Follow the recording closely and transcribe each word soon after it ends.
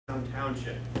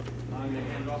Township. I'm going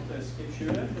to hand it off to Skip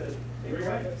Shuda to take it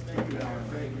away. Thank you, Howard.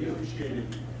 Thank you. Appreciate it.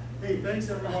 Hey, thanks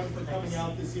everyone for coming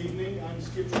out this evening. I'm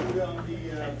Skip Shuda. I'm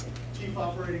the Chief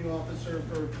Operating Officer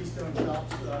for Keystone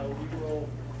Shops. We will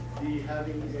be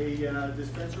having a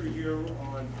dispensary here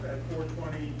at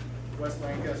 420 West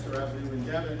Lancaster Avenue in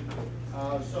Devon.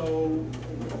 So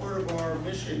part of our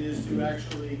mission is to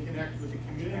actually connect with the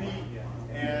community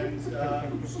and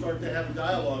start to have a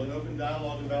dialogue, an open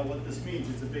dialogue about what this means.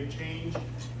 It's a big change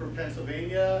for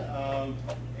Pennsylvania,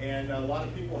 and a lot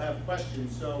of people have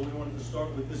questions. So we wanted to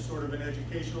start with this sort of an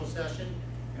educational session,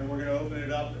 and we're going to open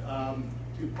it up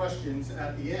to questions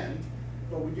at the end.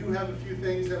 But we do have a few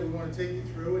things that we want to take you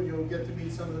through, and you'll get to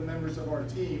meet some of the members of our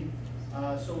team.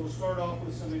 So we'll start off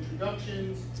with some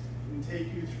introductions and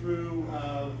take you through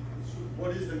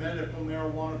what is the medical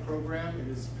marijuana program.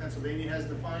 Pennsylvania has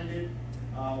defined it.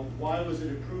 Why was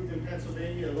it approved in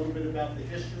Pennsylvania? A little bit about the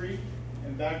history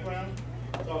and background.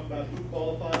 Talk about who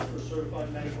qualifies for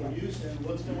certified medical use and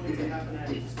what's going to happen at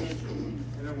the dispensary. And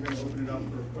then we're going to open it up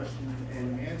for question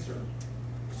and answer.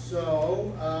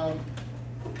 So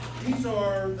these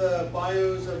are the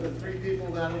bios of the three people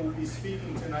that will be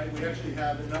speaking tonight. We actually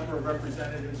have a number of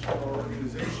representatives from our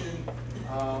organization.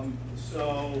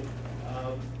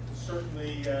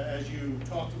 Certainly, as you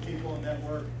talk to people and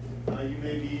network, you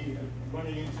may be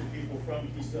running into people from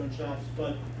Keystone Shops.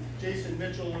 But Jason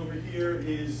Mitchell over here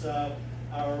is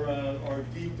our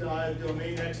deep dive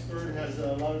domain expert, has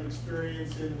a lot of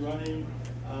experience in running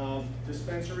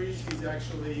dispensaries. He's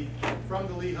actually from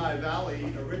the Lehigh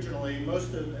Valley originally.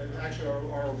 Actually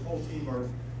our whole team are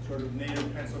sort of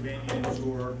native Pennsylvanians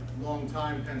or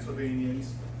long-time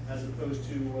Pennsylvanians, as opposed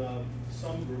to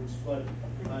some groups. But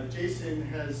Jason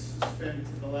has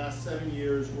spent the last 7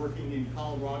 years working in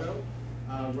Colorado,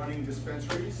 running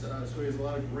dispensaries. So he has a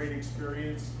lot of great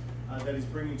experience that he's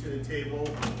bringing to the table,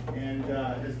 and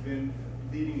has been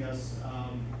leading us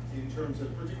in terms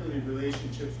of particularly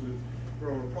relationships with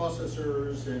grower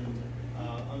processors and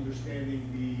understanding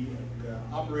the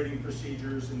operating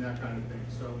procedures and that kind of thing.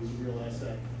 So he's a real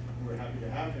asset. We're happy to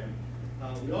have him.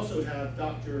 We also have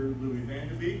Dr. Louis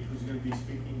Vanderbeek, who's going to be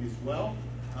speaking as well.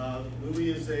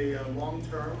 Louis is a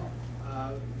long-term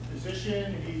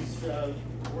physician. He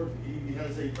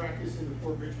has a practice in the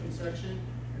Fort Richmond section,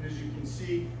 and as you can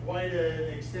see, quite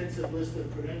an extensive list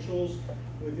of credentials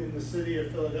within the city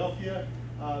of Philadelphia.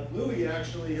 Louis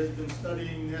actually has been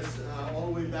studying this all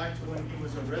the way back to when he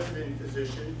was a resident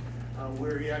physician,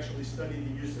 where he actually studied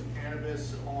the use of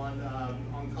cannabis on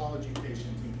oncology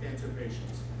patients and cancer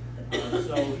patients.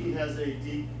 So he has a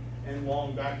deep and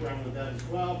long background with that as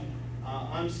well.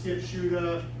 I'm Skip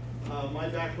Shuda. My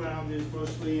background is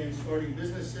mostly in starting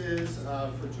businesses.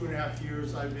 For 2.5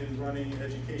 years, I've been running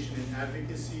education and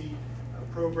advocacy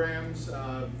programs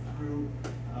through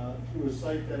a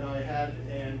site that I had,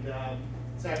 and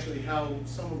it's actually how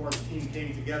some of our team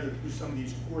came together through some of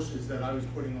these courses that I was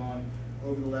putting on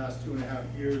over the last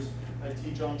 2.5 years. I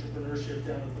teach entrepreneurship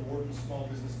down at the Wharton Small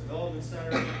Business Development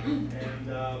Center,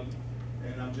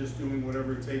 and I'm just doing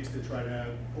whatever it takes to try to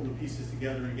pull the pieces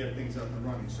together and get things up and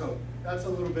running. So that's a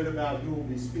little bit about who will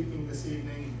be speaking this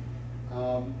evening.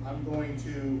 I'm going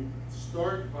to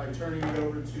start by turning it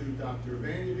over to Dr.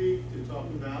 Vanderbeek to talk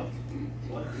about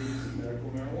what is medical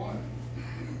marijuana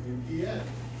in PA.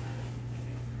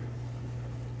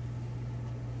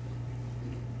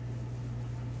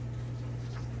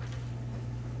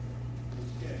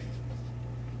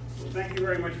 Well, thank you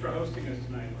very much for hosting us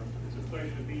tonight. It's a pleasure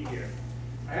to be here.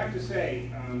 I have to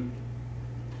say,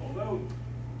 although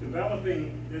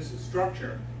developing this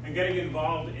structure and getting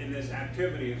involved in this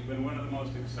activity has been one of the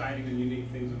most exciting and unique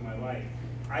things of my life,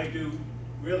 I do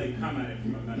really come at it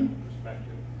from a medical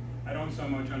perspective. I don't so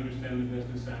much understand the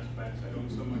business aspects. I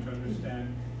don't so much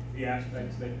understand the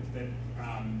aspects that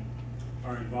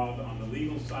are involved on the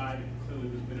legal side. Clearly,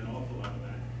 there's been an awful lot of that.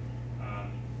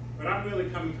 But I'm really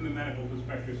coming from the medical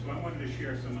perspective, so I wanted to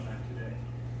share some of that today.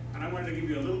 And I wanted to give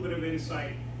you a little bit of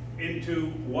insight into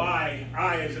why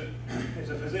I, as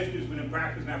a physician who's been in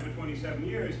practice now for 27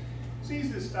 years,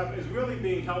 sees this stuff as really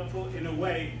being helpful in a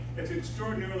way that's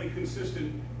extraordinarily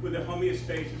consistent with the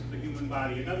homeostasis of the human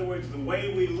body. In other words, the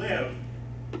way we live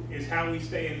is how we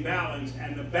stay in balance,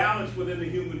 and the balance within the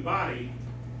human body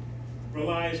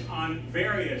relies on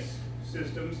various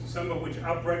systems, some of which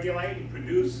upregulate and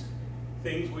produce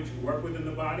things which work within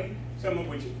the body, some of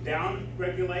which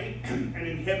down-regulate and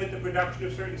inhibit the production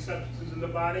of certain substances in the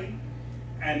body,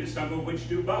 and some of which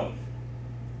do both.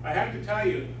 I have to tell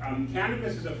you,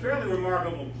 cannabis is a fairly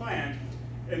remarkable plant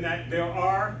in that there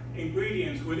are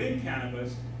ingredients within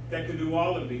cannabis that can do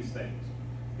all of these things.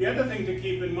 The other thing to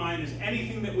keep in mind is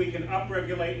anything that we can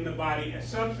upregulate in the body, a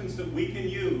substance that we can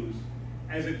use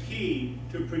as a key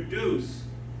to produce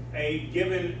a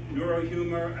given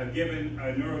neurohumor, a given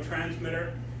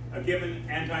neurotransmitter, a given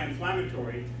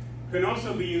anti-inflammatory, can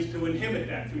also be used to inhibit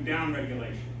that through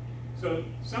downregulation. So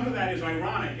some of that is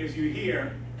ironic as you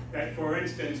hear that, for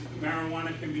instance,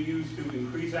 marijuana can be used to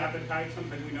increase appetite,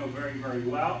 something we know very, very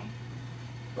well.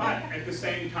 But at the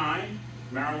same time,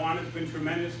 marijuana has been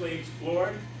tremendously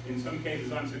explored, in some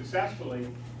cases unsuccessfully,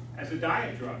 as a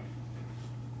diet drug.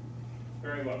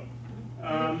 Very well.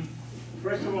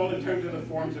 First of all, in terms of the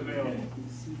forms available.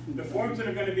 The forms that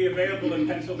are going to be available in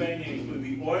Pennsylvania include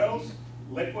the oils,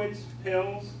 liquids,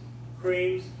 pills,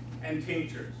 creams, and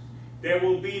tinctures. There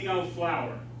will be no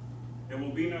flour. There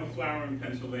will be no flour in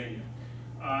Pennsylvania.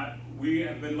 We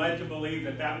have been led to believe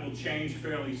that that will change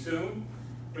fairly soon,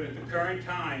 but at the current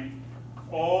time,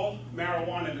 all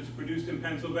marijuana that's produced in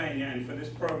Pennsylvania, and for this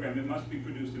program it must be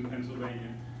produced in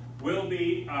Pennsylvania, will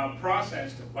be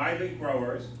processed by the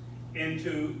growers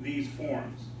into these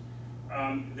forms.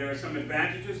 There are some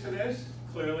advantages to this,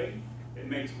 clearly. It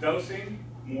makes dosing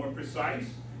more precise.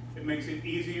 It makes it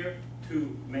easier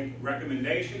to make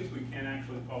recommendations. We can't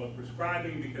actually call it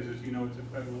prescribing because, as you know, it's a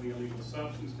federally illegal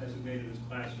substance designated as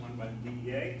Class 1 by the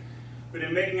DEA. But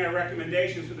in making our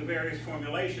recommendations for the various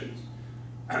formulations,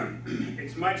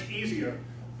 it's much easier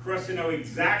for us to know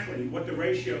exactly what the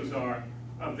ratios are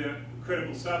of the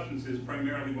critical substances,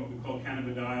 primarily what we call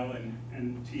cannabidiol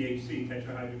and THC,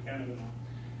 tetrahydrocannabinol.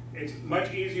 It's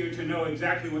much easier to know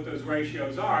exactly what those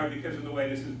ratios are because of the way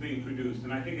this is being produced.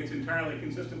 And I think it's entirely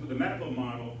consistent with the medical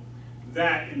model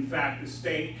that, in fact, the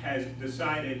state has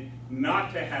decided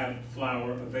not to have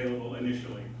flour available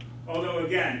initially. Although,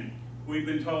 again, we've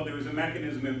been told there is a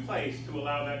mechanism in place to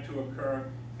allow that to occur,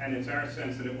 and it's our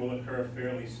sense that it will occur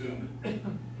fairly soon.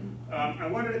 I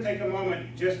wanted to take a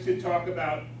moment just to talk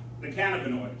about the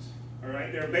cannabinoids. All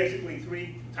right, there are basically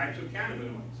three types of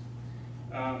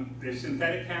cannabinoids. There's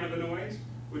synthetic cannabinoids,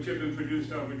 which have been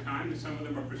produced over time. Some of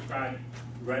them are prescribed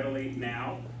readily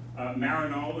now.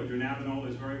 Marinol or dronabinol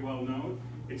is very well known.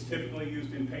 It's typically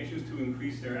used in patients to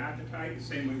increase their appetite, the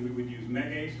same way we would use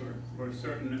Megace or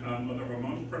certain other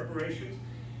hormonal preparations.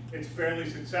 It's fairly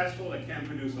successful. It can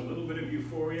produce a little bit of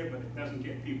euphoria, but it doesn't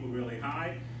get people really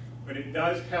high. But it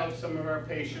does help some of our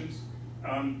patients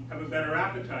have a better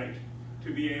appetite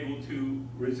to be able to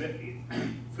resist,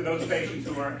 for those patients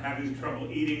who are having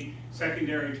trouble eating,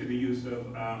 secondary to the use of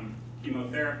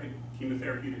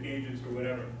chemotherapeutic agents or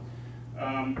whatever.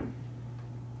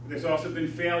 There's also been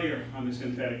failure on the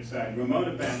synthetic side.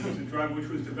 Rimonabant was a drug which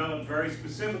was developed very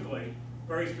specifically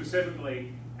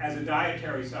as a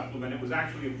dietary supplement. It was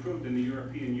actually approved in the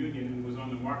European Union and was on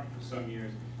the market for some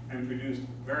years and produced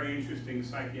very interesting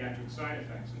psychiatric side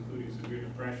effects, including severe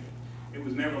depression. It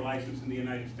was never licensed in the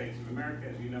United States of America.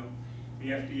 As you know, the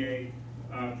FDA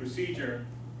procedure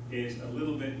is a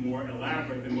little bit more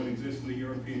elaborate than what exists in the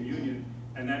European Union,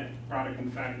 and that product, in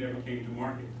fact, never came to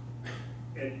market.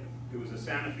 It was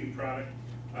a Sanofi product.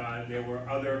 There were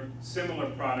other similar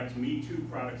products, Me Too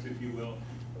products, if you will,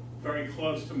 very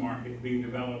close to market, being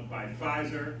developed by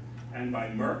Pfizer and by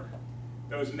Merck.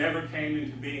 Those never came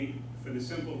into being for the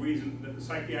simple reason that the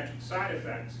psychiatric side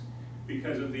effects,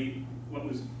 because of what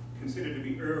was considered to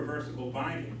be irreversible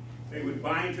binding, they would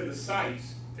bind to the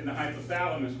sites in the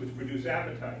hypothalamus which produce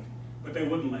appetite, but they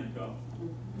wouldn't let go.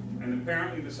 And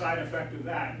apparently the side effect of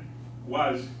that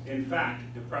was, in fact,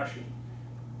 depression.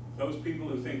 Those people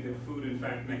who think that food, in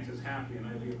fact, makes us happy, and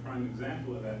I'd be a prime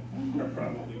example of that, are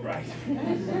probably right.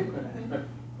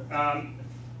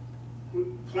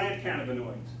 Plant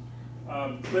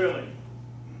cannabinoids. Clearly,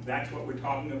 that's what we're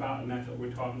talking about, and that's what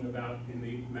we're talking about in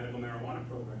the medical marijuana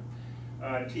program.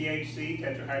 THC,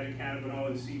 tetrahydrocannabinol,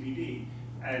 and CBD.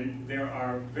 And there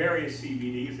are various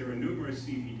CBDs, there are numerous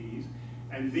CBDs,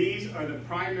 and these are the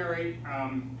primary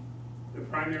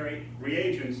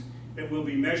reagents that we'll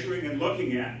be measuring and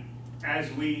looking at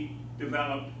as we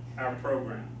develop our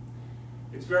program.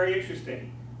 It's very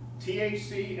interesting.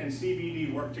 THC and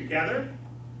CBD work together,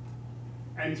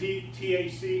 and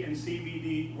THC and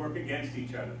CBD work against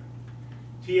each other.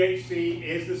 THC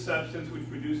is the substance which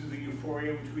produces the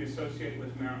euphoria which we associate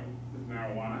with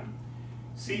marijuana.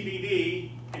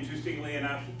 CBD, interestingly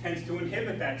enough, tends to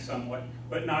inhibit that somewhat,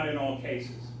 but not in all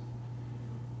cases.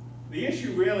 The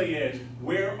issue really is,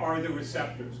 where are the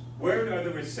receptors? Where are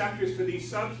the receptors for these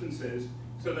substances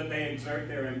so that they exert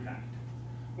their impact?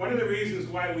 One of the reasons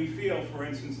why we feel, for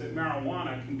instance, that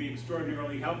marijuana can be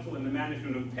extraordinarily helpful in the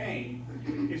management of pain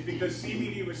is because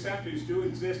CBD receptors do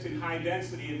exist in high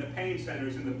density in the pain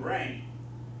centers in the brain.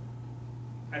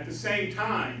 At the same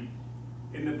time,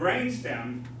 In the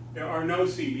brainstem, there are no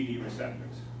CBD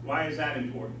receptors. Why is that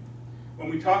important? When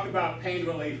we talk about pain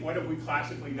relief, what have we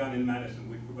classically done in medicine?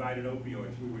 We provided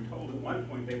opioids. We were told at one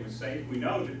point they were safe. We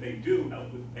know that they do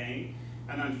help with pain,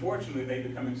 and unfortunately they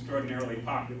become extraordinarily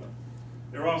popular.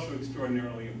 They're also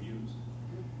extraordinarily abused.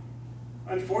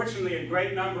 Unfortunately, a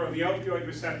great number of the opioid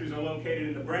receptors are located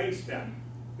in the brainstem.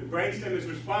 The brainstem is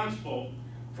responsible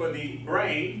for the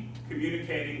brain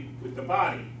communicating with the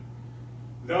body.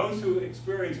 Those who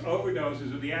experience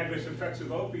overdoses of the adverse effects of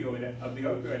the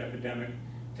opioid epidemic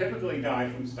typically die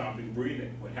from stopping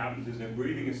breathing. What happens is their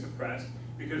breathing is suppressed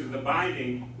because of the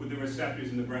binding with the receptors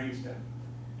in the brainstem.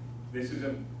 This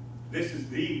is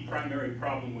the primary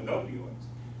problem with opioids,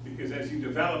 because as you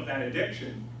develop that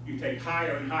addiction, you take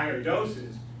higher and higher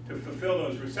doses to fulfill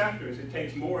those receptors. It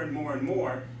takes more and more and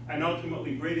more, and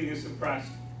ultimately breathing is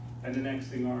suppressed, and the next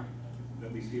thing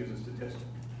that we see as a statistic.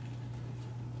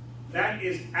 That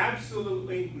is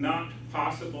absolutely not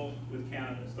possible with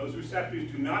cannabis. Those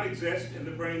receptors do not exist in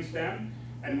the brainstem,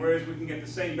 and whereas we can get the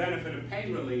same benefit of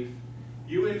pain relief,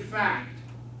 you in fact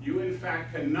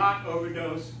cannot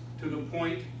overdose to the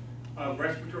point of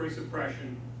respiratory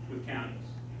suppression with cannabis.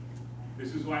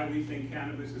 This is why we think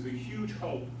cannabis is a huge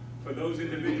hope for those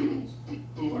individuals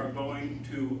who are going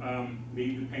to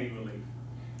need the pain relief.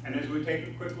 And as we take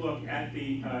a quick look at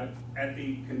the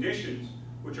conditions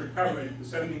which are covered, the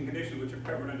 17 conditions which are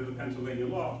covered under the Pennsylvania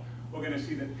law, we're going to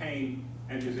see that pain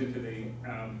enters into the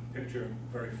picture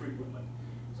very frequently.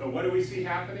 So what do we see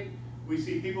happening? We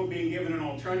see people being given an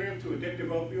alternative to addictive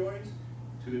opioids,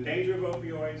 to the danger of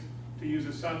opioids, to use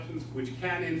a substance which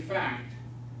can in fact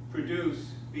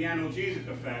produce the analgesic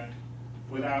effect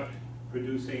without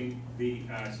producing the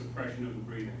suppression of the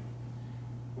breathing.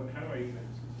 How do I use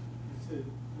this? It's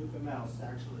with the mouse,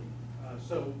 actually.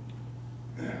 So,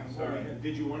 Sorry.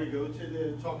 did you want to go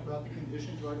to talk about the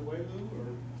conditions right away, Lou? Or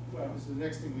well, the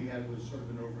next thing we had was sort of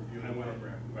an overview of the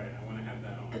program. Right, I want to have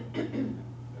that on. As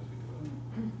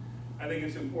we go. I think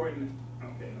it's important.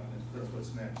 Okay, no, That's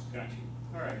what's next. got you.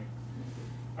 All right.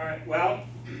 All right, well,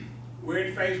 we're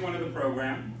in phase 1 of the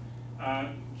program.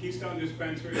 Keystone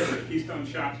Dispensaries, or Keystone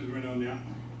Shops as we're known now,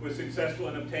 was successful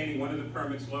in obtaining one of the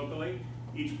permits locally.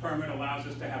 Each permit allows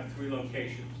us to have 3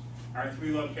 locations. Our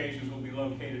 3 locations will be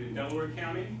located in Delaware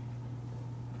County,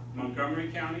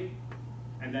 Montgomery County,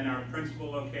 and then our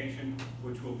principal location,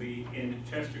 which will be in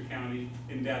Chester County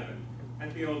in Devon,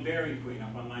 at the old Dairy Queen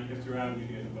up on Lancaster Avenue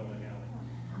near the bowling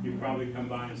alley. You've probably come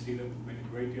by and see that we've made a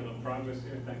great deal of progress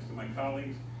there, thanks to my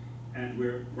colleagues, and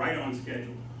we're right on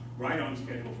schedule for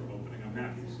opening, I'm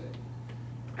happy to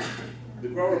say. The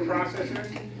grower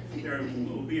processors, there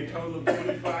will be a total of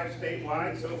 25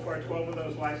 statewide. So far, 12 of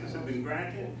those licenses have been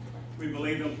granted. We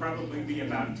believe there'll probably be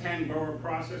about 10 grower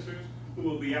processors who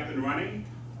will be up and running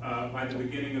by the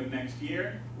beginning of next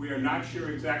year. We are not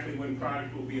sure exactly when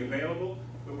product will be available,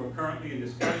 but we're currently in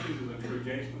discussions, as I'm sure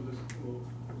Jason will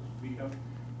speak of,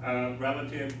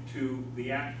 relative to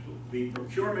the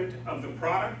procurement of the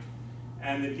product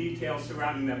and the details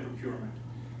surrounding that procurement.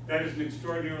 That is an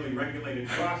extraordinarily regulated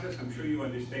process, I'm sure you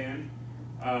understand,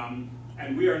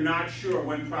 and we are not sure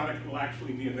when product will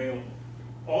actually be available.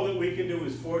 All that we can do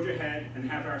is forge ahead and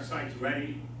have our sites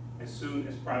ready as soon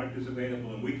as product is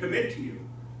available. And we commit to you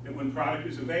that when product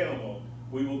is available,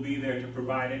 we will be there to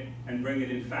provide it and bring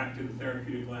it, in fact, to the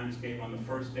therapeutic landscape on the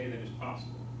first day that is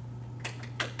possible.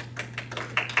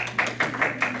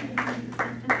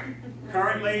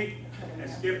 Currently,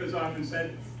 as Skip has often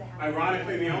said,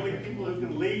 ironically, the only people who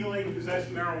can legally possess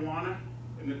marijuana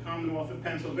in the Commonwealth of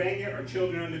Pennsylvania are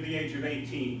children under the age of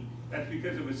 18. That's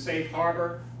because of a safe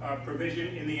harbor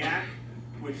provision in the Act,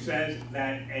 which says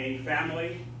that a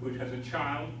family which has a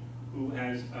child who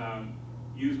has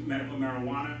used medical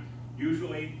marijuana,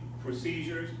 usually for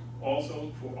seizures,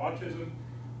 also for autism,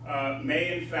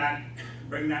 may in fact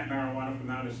bring that marijuana from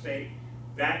out of state.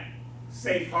 That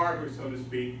safe harbor, so to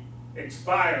speak,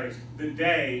 expires the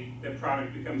day that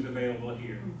product becomes available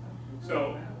here.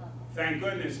 So, thank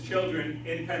goodness, children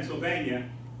in Pennsylvania,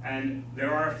 and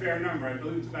there are a fair number, I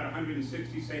believe it's about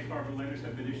 160 safe harbor letters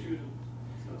have been issued,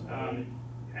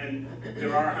 and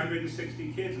there are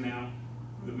 160 kids now,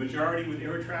 the majority with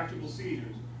irretractable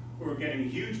seizures, who are getting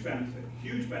huge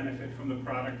benefit from the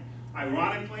product.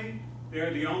 Ironically,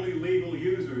 they're the only legal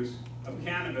users of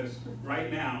cannabis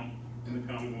right now in the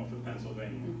Commonwealth of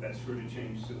Pennsylvania. That's sure to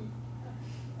change soon.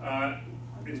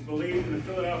 It's believed in the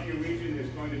Philadelphia region there's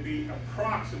going to be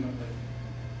approximately,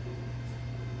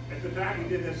 at the time we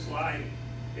did this slide,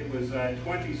 it was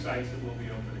 20 sites that will be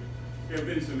opening. There have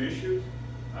been some issues.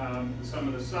 Some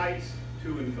of the sites,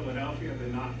 2 in Philadelphia, have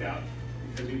been knocked out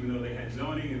because even though they had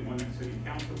zoning and one city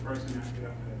council person acted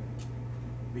up,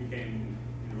 became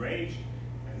enraged,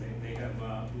 and they have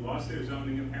lost their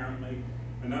zoning apparently.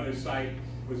 Another site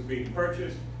was being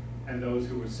purchased, and those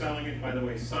who were selling it, by the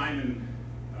way, Simon,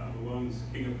 who owns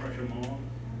King of Prussia Mall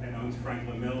and owns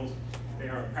Franklin Mills, they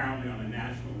are apparently on a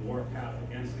national war path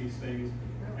against these things.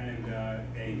 And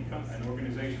an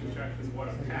organization which actually bought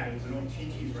a pad, it was an old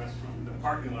Chi-Chi's restaurant in the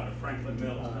parking lot of Franklin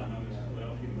Mills, now known as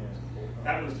Philadelphia Mills.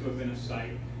 That was to have been a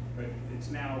site, but it's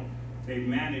now, they've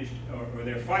managed, or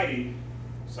they're fighting,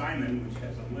 Simon, which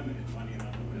has unlimited money and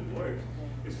unlimited lawyers,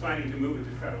 is fighting to move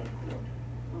it to federal court.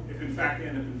 If in fact they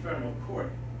end up in federal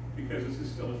court, because this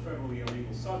is still a federally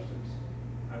illegal substance,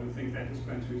 I would think that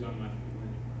dispensary is unlikely to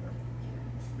win.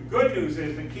 The good news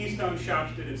is that Keystone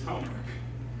Shops did its homework.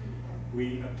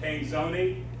 We obtained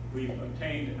zoning, we've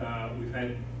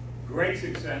had great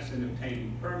success in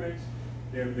obtaining permits.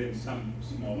 There have been some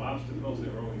small obstacles,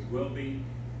 there always will be.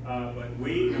 But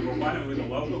we, number one, we're the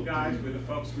local guys, we're the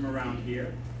folks from around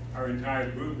here. Our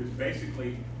entire group is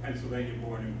basically Pennsylvania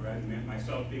born and bred, and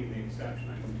myself being the exception.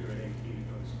 I moved here at 18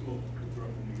 to go to school, I grew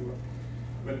up in New York.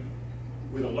 But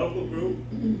we're the local group,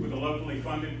 we're the locally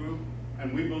funded group,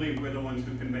 and we believe we're the ones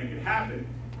who can make it happen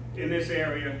in this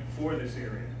area, for this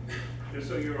area. Just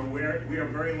so you're aware, we are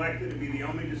very likely to be the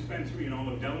only dispensary in all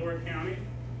of Delaware County.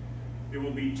 There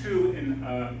will be 2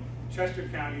 in Chester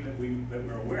County that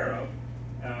we're aware of,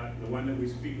 the one that we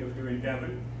speak of here in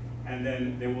Devon, and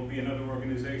then there will be another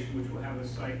organization which will have a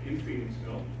site in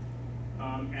Phoenixville.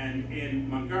 And in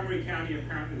Montgomery County,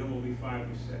 apparently there will be 5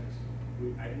 or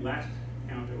 6. At last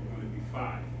count, there were going to be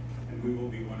 5, and we will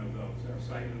be one of those. Our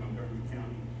site in Montgomery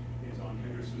County is on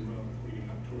Henderson Road, leading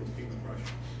up towards King of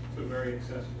Prussia. So very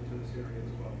accessible to this area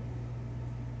as well.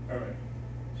 All right,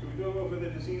 should we go over the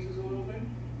diseases a little bit?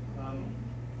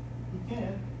 We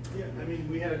can. Yeah, I mean,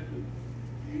 we had,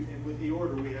 with the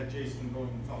order, we had Jason going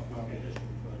to talk about conditions,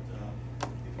 but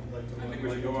if you'd like to. I think we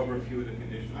should go over a few of the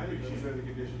conditions. I think those are the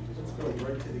conditions. Let's go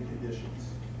right to the conditions.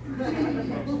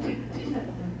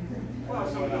 Well,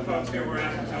 some of the folks here were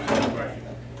asking some of these questions.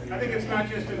 I think it's not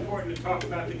just important to talk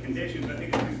about the conditions, I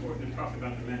think it's important to talk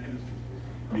about the mechanisms.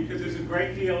 Because there's a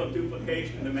great deal of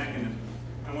duplication in the mechanism.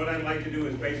 And what I'd like to do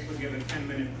is basically give a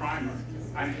 10-minute primer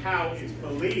on how it's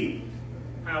believed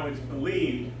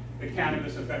that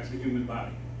cannabis affects the human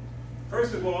body.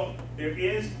 First of all, there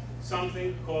is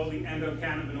something called the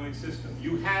endocannabinoid system.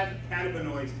 You have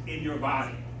cannabinoids in your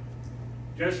body.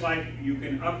 Just like you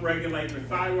can upregulate your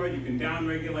thyroid, you can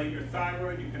downregulate your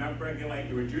thyroid, you can upregulate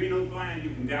your adrenal gland, you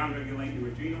can downregulate your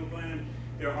adrenal gland.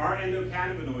 There are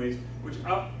endocannabinoids which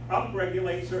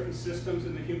upregulate certain systems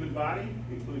in the human body,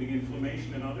 including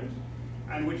inflammation and others,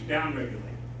 and which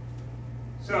downregulate.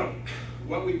 So,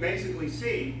 what we basically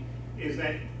see is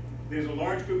that there's a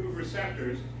large group of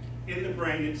receptors in the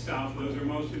brain itself. Those are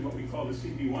mostly what we call the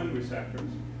CB1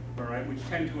 receptors, all right, which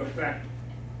tend to affect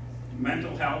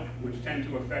mental health, which tend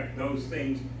to affect those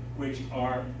things which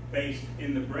are based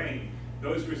in the brain.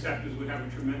 Those receptors would have a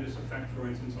tremendous effect, for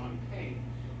instance, on pain.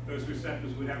 Those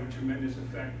receptors would have a tremendous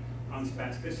effect on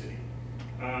spasticity.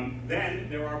 Then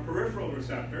there are peripheral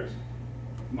receptors,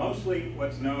 mostly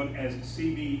what's known as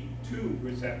CB2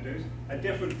 receptors, a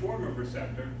different form of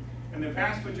receptor, and the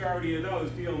vast majority of those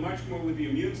deal much more with the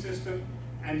immune system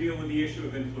and deal with the issue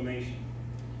of inflammation.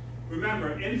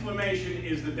 Remember, inflammation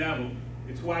is the devil.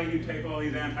 It's why you take all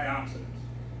these antioxidants.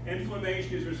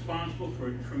 Inflammation is responsible for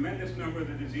a tremendous number of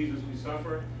the diseases we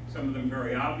suffer, some of them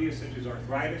very obvious, such as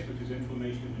arthritis, which is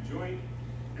inflammation in the joint,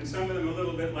 and some of them a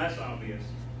little bit less obvious,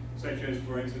 such as,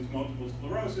 for instance, multiple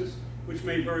sclerosis, which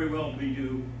may very well be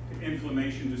due to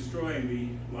inflammation destroying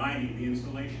the lining, the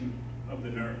insulation of the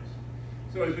nerves.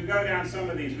 So as we go down some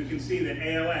of these, we can see that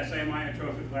ALS,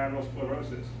 amyotrophic lateral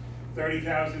sclerosis,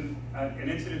 30,000, an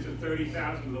incidence of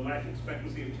 30,000 with a life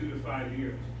expectancy of 2 to 5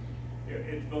 years.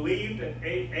 It's believed that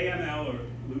AML, or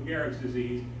Lou Gehrig's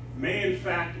disease, may in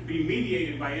fact be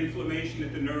mediated by inflammation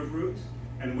at the nerve roots,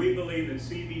 and we believe that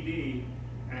CBD,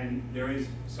 and there is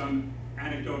some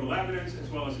anecdotal evidence as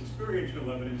well as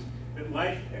experiential evidence, that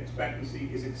life expectancy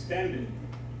is extended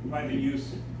by the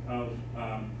use of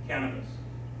cannabis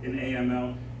in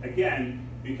AML, again,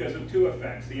 because of 2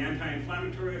 effects, the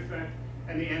anti-inflammatory effect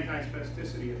and the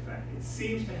anti-spasticity effect. It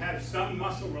seems to have some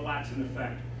muscle relaxant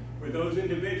effect where those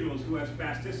individuals who have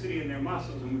spasticity in their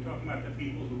muscles, and we're talking about the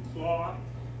people who claw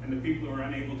and the people who are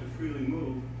unable to freely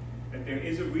move, that there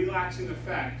is a relaxing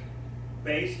effect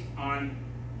based on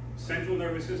central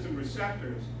nervous system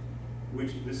receptors,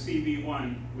 which the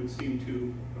CB1 would seem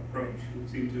to approach, would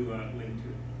seem to link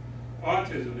to.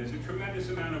 Autism, there's a tremendous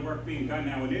amount of work being done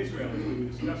now in Israel, as we were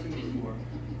discussing before,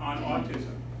 on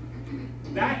autism.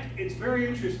 That, it's very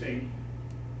interesting.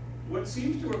 What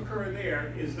seems to occur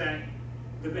there is that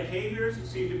The behaviors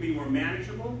seem to be more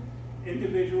manageable.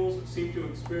 Individuals seem to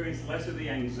experience less of the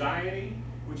anxiety,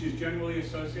 which is generally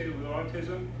associated with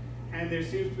autism, and there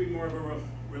seems to be more of a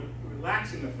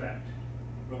relaxing effect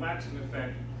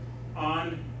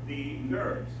on the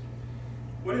nerves.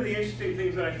 One of the interesting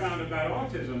things that I found about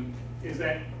autism is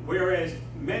that whereas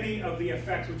many of the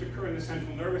effects which occur in the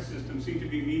central nervous system seem to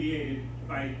be mediated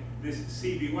by this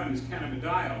CB1, this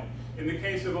cannabidiol, in the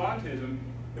case of autism,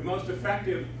 the most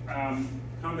effective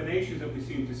combinations that we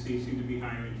seem to see seem to be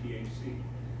higher in THC.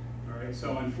 All right,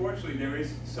 so unfortunately there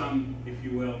is some, if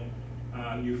you will,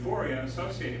 euphoria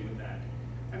associated with that.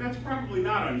 And that's probably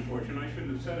not unfortunate, I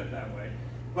shouldn't have said it that way.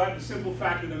 But the simple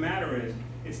fact of the matter is,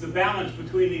 it's the balance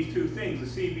between these two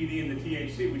things, the CBD and the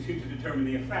THC, which seem to determine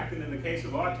the effect. And in the case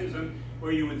of autism,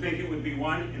 where you would think it would be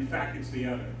one, in fact it's the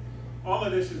other. All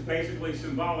of this is basically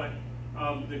symbolic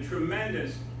of the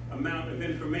tremendous amount of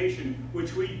information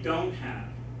which we don't have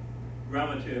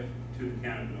relative to the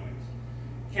cannabinoids.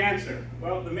 Cancer.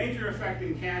 Well, the major effect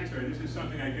in cancer, and this is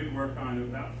something I did work on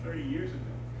about 30 years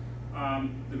ago,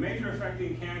 the major effect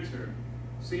in cancer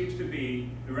seems to be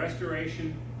the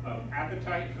restoration of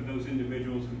appetite for those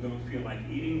individuals who don't feel like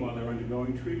eating while they're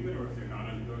undergoing treatment, or if they're not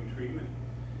undergoing treatment.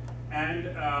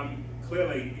 And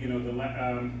clearly, you know,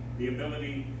 the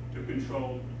ability to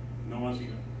control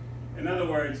nausea. In other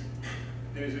words,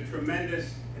 there's a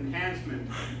tremendous enhancement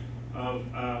of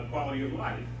quality of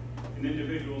life in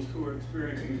individuals who are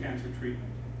experiencing cancer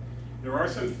treatment. There are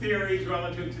some theories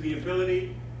relative to the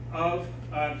ability of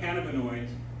cannabinoids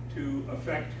to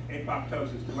affect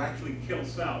apoptosis, to actually kill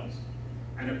cells.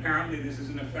 And apparently this is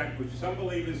an effect which some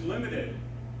believe is limited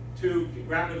to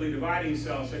rapidly dividing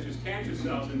cells, such as cancer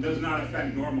cells, and does not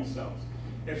affect normal cells.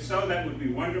 If so, that would be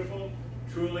wonderful.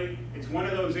 Truly, it's one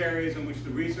of those areas in which the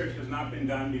research has not been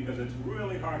done, because it's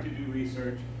really hard to do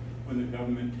research when the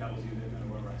government tells you they're going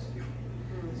to arrest you.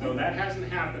 So that hasn't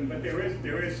happened, but there are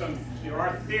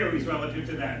theories relative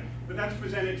to that. But that's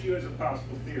presented to you as a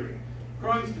possible theory.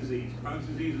 Crohn's disease. Crohn's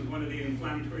disease is one of the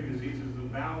inflammatory diseases of the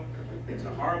bowel. It's a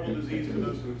horrible disease for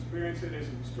those who experience it. It's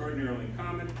extraordinarily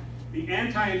common. The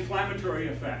anti-inflammatory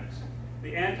effects,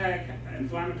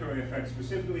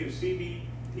 specifically of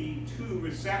CBD2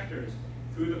 receptors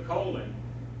through the colon,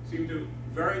 seem to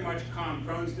very much calm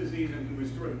Crohn's disease and can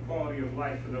restore the quality of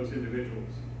life for those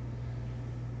individuals.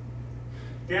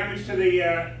 Damage to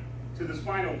the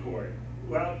spinal cord.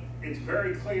 Well, it's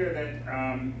very clear that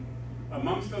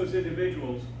amongst those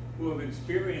individuals who have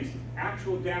experienced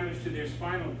actual damage to their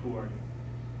spinal cord,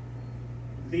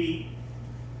 the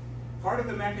part of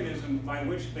the mechanism by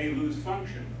which they lose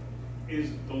function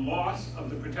is the loss of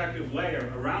the protective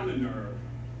layer around the nerve,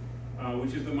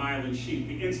 which is the myelin sheath,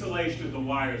 the insulation of the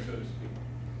wire, so to speak.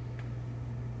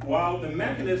 While the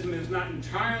mechanism is not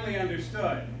entirely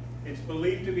understood, it's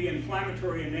believed to be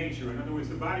inflammatory in nature. In other words,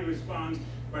 the body responds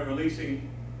by releasing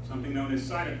something known as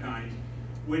cytokines,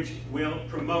 which will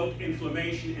promote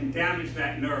inflammation and damage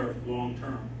that nerve long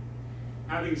term.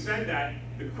 Having said that,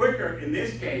 the quicker, in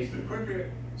this case, the quicker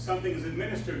something is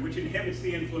administered which inhibits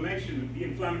the inflammation, the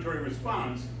inflammatory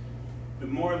response, the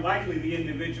more likely the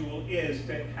individual is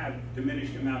to have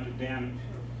diminished amount of damage.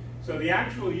 So the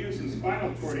actual use in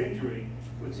spinal cord injury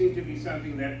would seem to be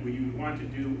something that you would want to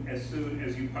do as soon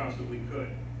as you possibly could.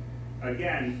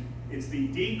 Again, it's the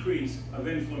decrease of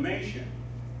inflammation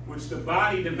which the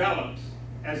body develops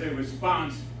as a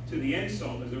response to the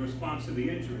insult, as a response to the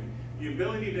injury. The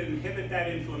ability to inhibit that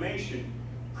inflammation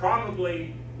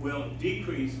probably will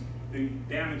decrease the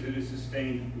damage that is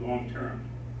sustained long term.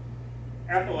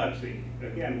 Epilepsy,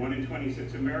 again, 1 in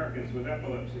 26 Americans with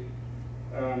epilepsy.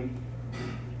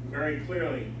 Very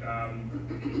clearly,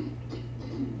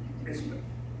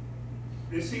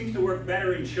 this seems to work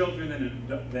better in children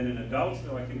than in adults,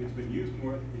 though I think it's been used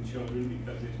more in children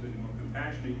because there's been more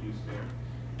compassionate use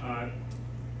there.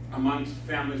 Amongst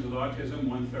families with autism,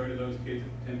 1/3 of those kids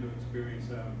tend to experience,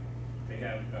 they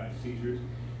have seizures.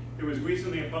 There was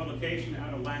recently a publication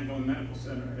out of Langone Medical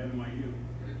Center at NYU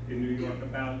in New York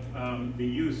about the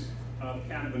use of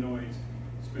cannabinoids,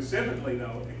 specifically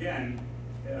though, again,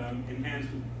 enhanced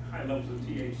with high levels of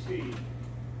THC,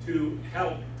 to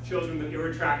help children with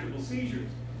irretractable seizures.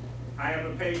 I have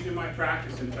a patient in my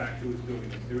practice, in fact, who is doing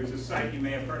this. There is a site, you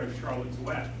may have heard of, Charlotte's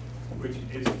Web, which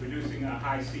is producing a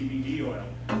high CBD oil.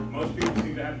 Most people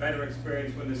seem to have better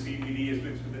experience when the CBD is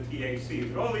mixed with the THC,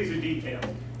 but all these are details.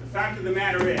 The fact of the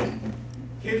matter is,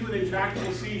 kids with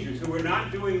intractable seizures who are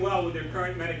not doing well with their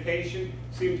current medication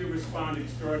seem to respond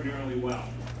extraordinarily well.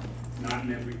 Not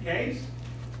in every case.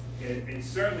 It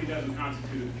certainly doesn't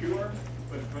constitute a cure,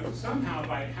 but somehow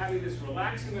by having this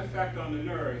relaxing effect on the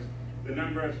nerves, the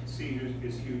number of seizures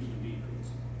is hugely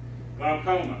decreased.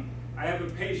 glaucoma. I have a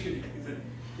patient,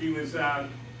 he's a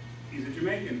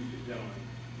Jamaican gentleman.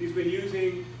 He's been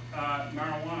using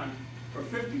marijuana for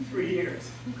 53 years.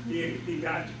 He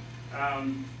got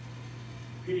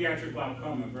pediatric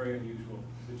glaucoma, a very unusual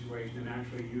situation, and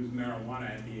actually used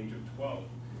marijuana at the age of 12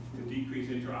 to decrease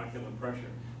intraocular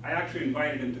pressure. I actually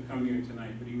invited him to come here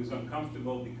tonight, but he was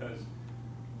uncomfortable because,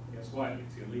 guess what,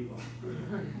 it's illegal.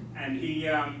 And he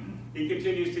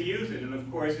continues to use it, and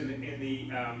of course in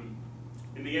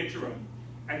the interim,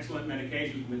 excellent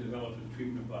medications have been developed for the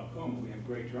treatment of glaucoma. We have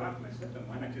great drops, and I said to him,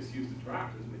 why not just use the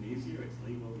drops? Isn't it easier? It's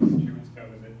legal, the insurance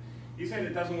covers it. He said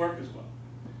it doesn't work as well.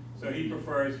 So he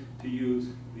prefers to use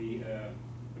the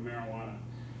marijuana.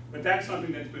 But that's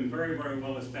something that's been very, very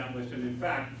well established, and in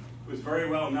fact, was very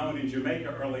well known in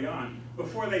Jamaica early on.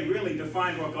 Before they really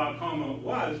defined what glaucoma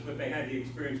was, but they had the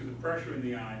experience of the pressure in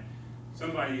the eye,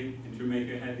 somebody in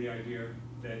Jamaica had the idea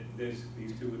that these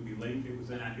two would be linked. It was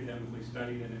then academically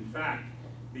studied, and in fact,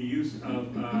 the use of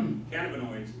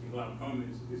cannabinoids in glaucoma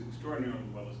is extraordinarily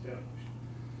well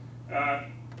established.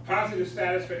 Positive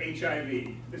status for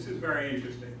HIV. This is very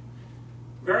interesting.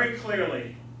 Very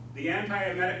clearly, the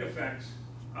antiemetic effects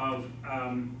of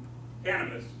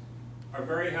cannabis are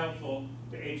very helpful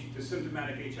to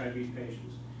symptomatic HIV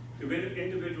patients. To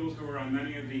individuals who are on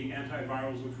many of the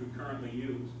antivirals which we currently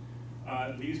use,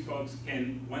 these folks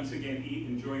can once again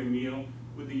enjoy a meal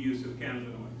with the use of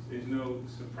cannabinoids. There's no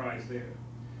surprise there.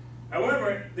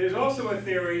 However, there's also a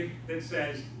theory that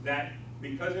says that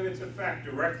because of its effect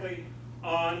directly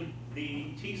on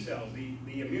the T cells,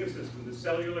 the immune system, the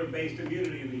cellular-based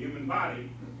immunity in the human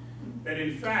body, that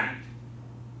in fact,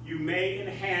 you may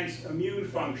enhance immune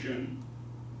function.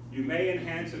 You may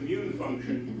enhance immune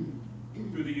function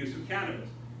through the use of cannabis.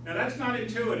 Now that's not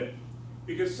intuitive,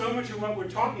 because so much of what we're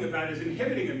talking about is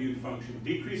inhibiting immune function,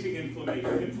 decreasing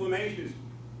inflammation. Inflammation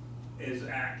is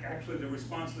actually the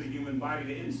response of the human body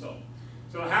to insult.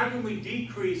 So how can we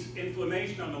decrease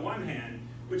inflammation on the one hand,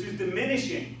 which is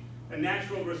diminishing a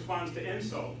natural response to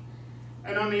insult,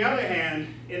 and on the other hand,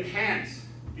 enhance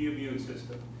the immune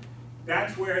system?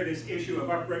 That's where this issue of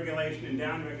upregulation and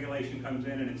downregulation comes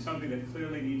in, and it's something that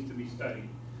clearly needs to be studied.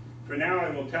 For now,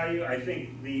 I will tell you, I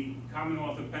think the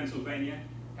Commonwealth of Pennsylvania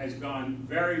has gone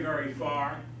very, very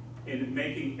far in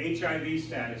making HIV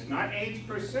status, not AIDS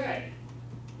per se,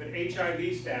 but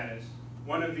HIV status,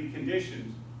 one of the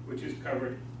conditions which is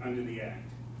covered under the Act.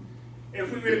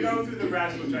 If we were to go through the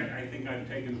rest, which I think I've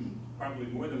taken probably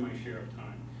more than my share of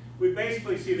time, we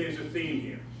basically see there's a theme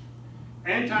here.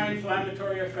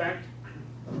 Anti-inflammatory effect,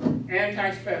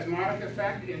 anti-spasmodic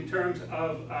effect in terms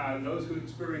of those who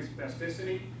experience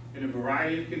spasticity in a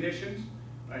variety of conditions,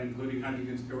 including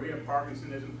Huntington's chorea,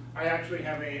 Parkinsonism. I actually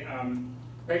have a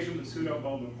patient with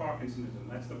pseudobulbar Parkinsonism.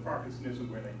 That's the Parkinsonism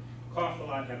where they cough a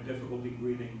lot, have difficulty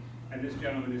breathing, and this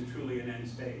gentleman is truly an end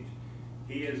stage.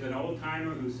 He is an old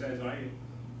timer who says,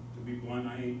 to be blunt,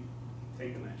 I ain't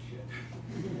taking that shit.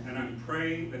 And I'm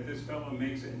praying that this fellow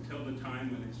makes it until the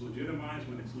time when it's legitimized,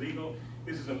 when it's legal.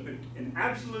 This is an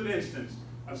absolute instance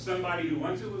of somebody who,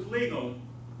 once it was legal,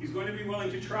 he's going to be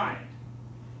willing to try it.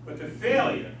 But the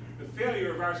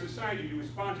failure of our society to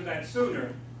respond to that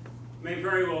sooner may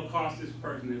very well cost this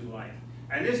person his life.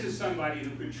 And this is somebody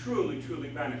who could truly, truly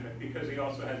benefit, because he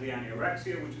also has the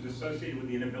anorexia, which is associated with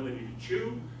the inability to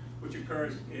chew, which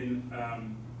occurs in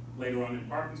later on in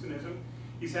Parkinsonism.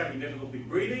 He's having difficulty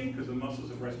breathing because the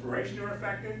muscles of respiration are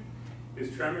affected.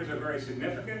 His tremors are very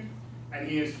significant, and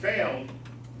he has failed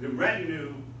the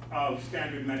retinue of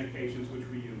standard medications which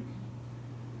we use.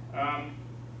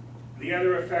 The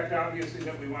other effect, obviously,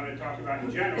 that we want to talk about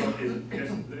in general is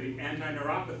just the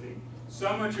anti-neuropathy.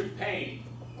 So much of pain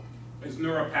is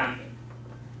neuropathic.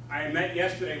 I met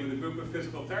yesterday with a group of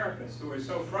physical therapists who are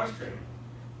so frustrated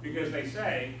because they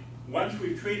say, once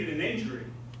we've treated an injury,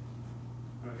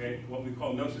 okay, what we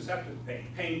call nociceptive pain,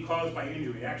 pain caused by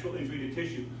injury, actual injury to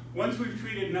tissue, once we've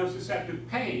treated nociceptive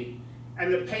pain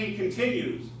and the pain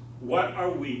continues, what are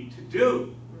we to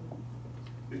do?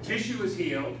 The tissue is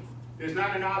healed, there's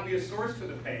not an obvious source for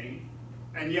the pain,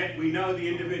 and yet we know the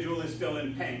individual is still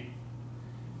in pain.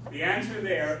 The answer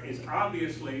there is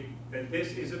obviously that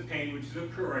this is a pain which is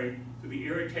occurring through the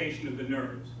irritation of the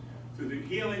nerves, through the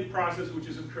healing process which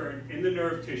has occurred in the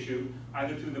nerve tissue,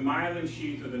 either through the myelin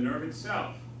sheath or the nerve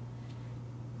itself.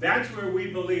 That's where we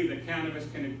believe that cannabis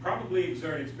can probably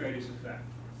exert its greatest effect.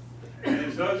 And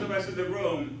as those of us in the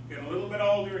room get a little bit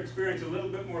older, experience a little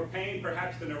bit more pain,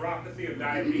 perhaps the neuropathy of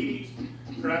diabetes,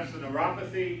 perhaps the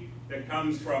neuropathy that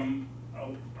comes from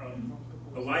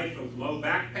a life of low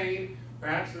back pain,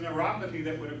 perhaps the neuropathy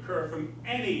that would occur from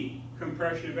any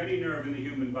compression of any nerve in the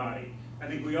human body. I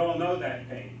think we all know that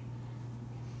pain.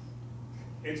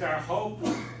 It's our hope,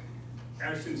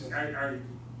 our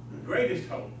greatest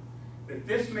hope, that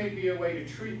this may be a way to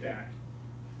treat that,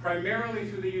 primarily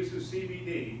through the use of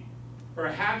CBD,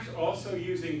 perhaps also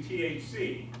using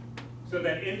THC, so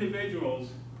that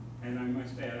individuals, and I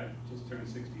must add, I just turned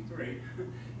 63,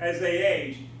 as they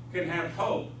age, can have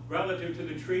hope relative to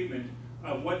the treatment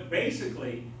of what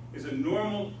basically is a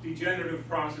normal degenerative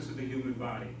process of the human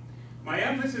body. My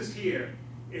emphasis here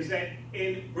is that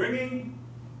in bringing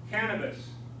cannabis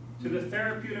to the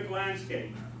therapeutic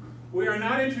landscape, we are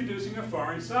not introducing a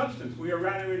foreign substance. We are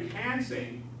rather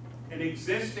enhancing an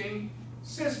existing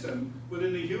system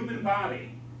within the human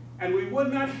body. And we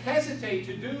would not hesitate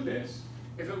to do this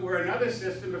if it were another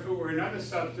system, if it were another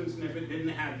substance, and if it didn't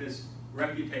have this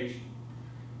reputation.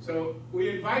 So we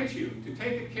invite you to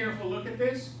take a careful look at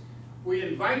this. We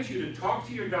invite you to talk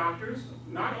to your doctors,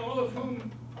 not all of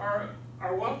whom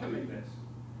are welcoming this.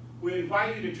 We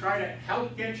invite you to try to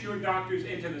help get your doctors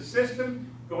into the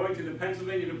system, going to the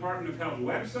Pennsylvania Department of Health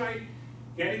website,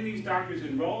 getting these doctors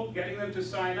enrolled, getting them to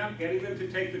sign up, getting them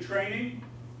to take the training,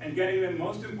 and getting them,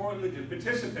 most importantly, to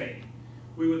participate.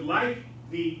 We would like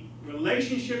the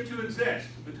relationship to exist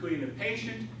between the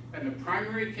patient and the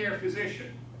primary care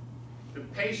physician. The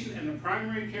patient and the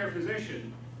primary care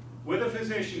physician with a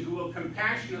physician who will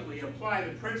compassionately apply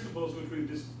the principles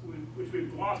which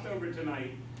we've glossed over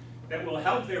tonight that will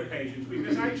help their patients,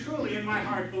 because I truly in my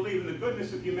heart believe in the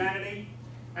goodness of humanity,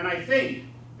 and I think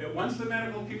that once the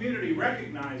medical community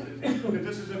recognizes that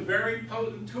this is a very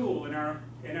potent tool in our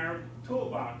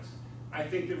toolbox, I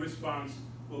think the response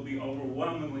will be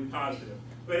overwhelmingly positive.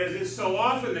 But as is so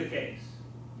often the case,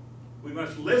 we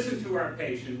must listen to our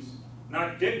patients,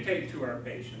 not dictate to our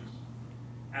patients.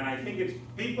 And I think it's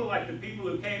people like the people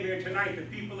who came here tonight, the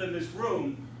people in this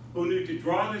room, who need to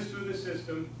draw this through the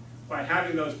system by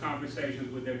having those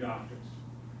conversations with their doctors.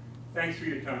 Thanks for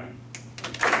your time.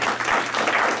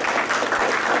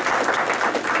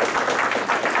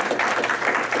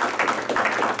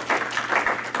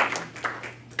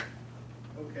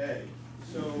 Okay,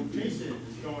 so Jason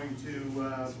is going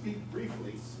to speak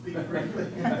briefly.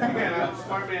 Again, a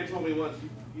smart man told me once,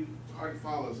 you hard to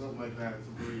follow something like that. It's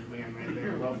a brilliant man right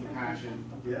there. Love the passion.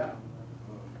 Yeah,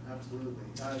 absolutely.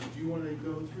 Do you want to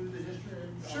go through the history?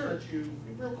 Sure. I'll let you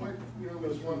Real quick,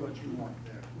 go through what you want.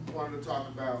 I wanted to talk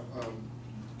about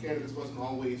cannabis wasn't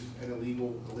always an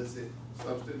illegal, illicit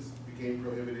substance. It became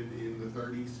prohibited in the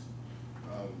 30s.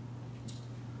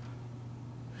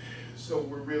 So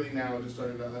we're really now just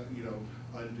starting to,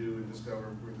 undo and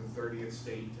discover we're the 30th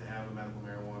state to have a medical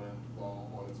marijuana law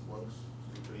on its books. So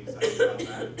we're pretty excited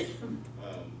about that.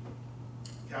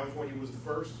 California was the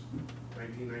first,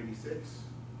 1996.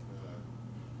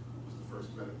 Was the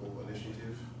first medical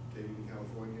initiative taken in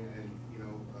California, and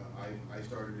I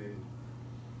started in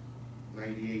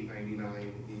 98,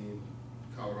 99 in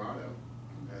Colorado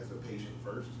as a patient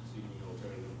first, seeking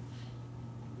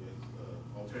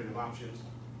alternative options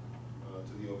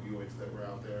to the opioids that were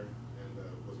out there, and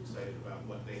was excited about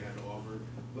what they had to offer.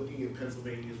 Looking at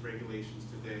Pennsylvania's regulations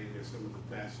today, they're some of the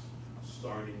best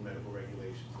starting medical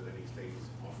regulations that any state has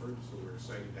offered, so we're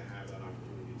excited to have that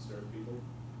opportunity to serve people.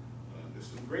 There's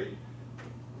some great,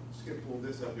 pull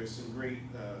this up, there's some great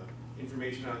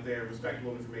information out there,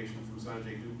 respectable information from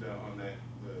Sanjay Gupta on that.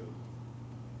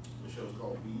 The show's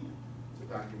called Weed. It's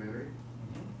a documentary.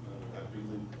 I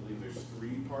believe there's 3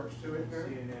 parts to it now.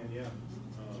 CNN, yeah,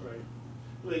 that's right.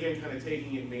 Really, again, kind of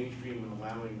taking it mainstream and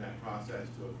allowing that process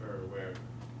to occur where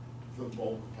the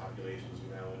bulk of populations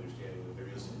are now understanding that there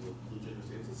is some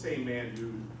legitimacy. It's the same man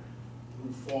who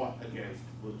fought against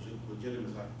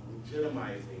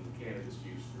legitimizing cannabis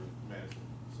use for medicine.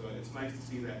 So it's nice to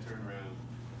see that turn around.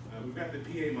 We've got the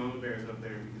PA Mama Bears up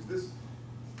there because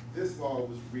this law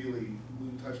was really,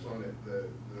 we touched on it, the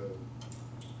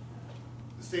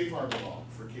safe harbor law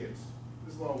for kids.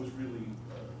 This law was really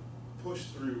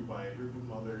pushed through by a group of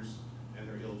mothers and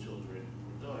their ill children who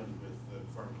were done with the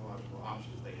pharmacological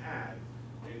options they had,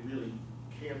 and really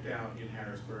camped out in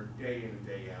Harrisburg day in and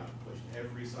day out, pushed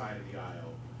every side of the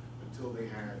aisle until they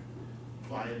had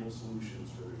viable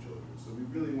solutions for their children. So we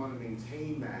really want to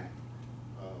maintain that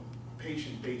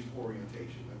patient-based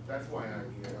orientation. That's why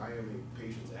I'm here. I am a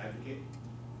patient's advocate.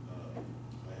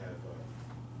 I have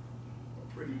a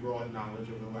pretty broad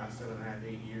knowledge over the last 7.5,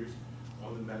 8 years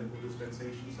on the medical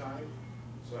dispensation side.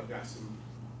 So I've got some,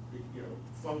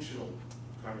 functional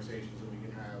conversations that we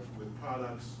can have with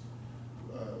products.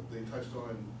 They touched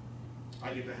on,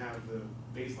 I get to have the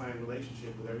baseline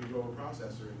relationship with every grower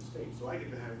processor in the state. So I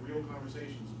get to have real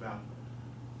conversations about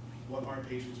what our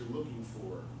patients are looking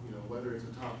for, whether it's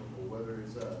a topical, whether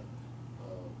it's a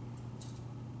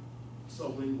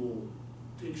sublingual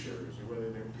tinctures or whether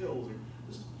they're pills, or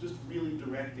just really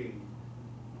directing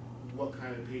what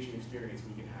kind of patient experience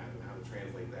we can have and how to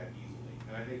translate that easily.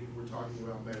 And I think if we're talking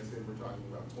about medicine, we're talking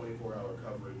about 24-hour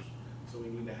coverage, so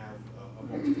we need to have a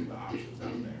multitude of options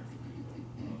out there for people.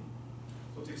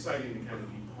 So it's exciting to kind of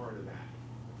be part of that.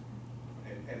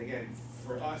 And again,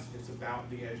 for us, it's about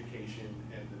the education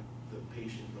and the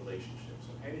patient relationship.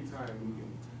 So anytime we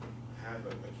can have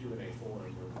a Q&A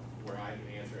forum where I can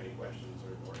answer any questions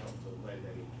or help to lend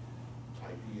any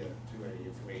idea to any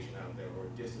information out there or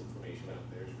disinformation out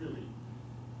there, is really,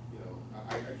 you know,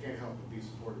 I can't help but be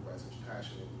supported by such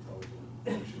passionate, intelligent,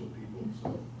 emotional people.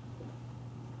 So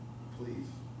please,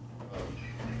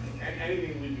 and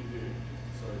anything we can do to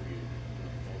serve you,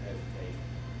 don't hesitate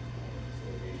on the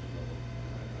facilitation level.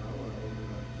 I want to open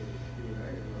up to Q&A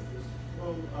unless there's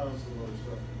some other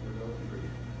stuff we're going through.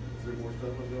 Is there more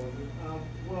stuff we're going through?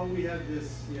 Well, we had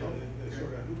this, you know, the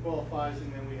sort of who qualifies,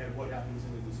 and then we had what happens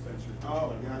in the dispensary.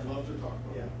 Oh, yeah, I'd love to talk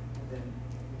about Yeah, that. and then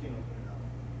we can open it up.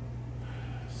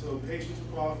 So patients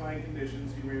with qualifying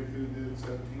conditions, you ran through the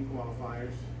 17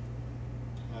 qualifiers.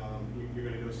 You're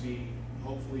going to go see,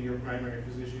 hopefully, your primary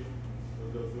physician.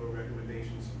 You'll go through a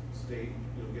recommendations state.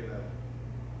 You'll get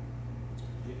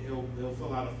he'll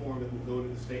fill out a form that will go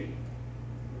to the state.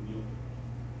 And you'll,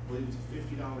 I believe it's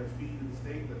a $50 fee to the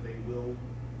state that they will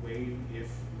waive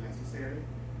if necessary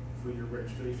for your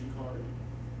registration card.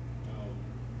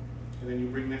 And then you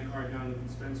bring that card down to the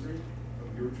dispensary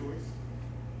of your choice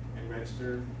and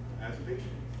register as a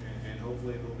patient. And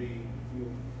hopefully it'll be,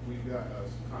 we've got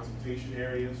some consultation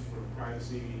areas for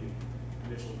privacy,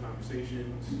 initial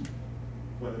conversations,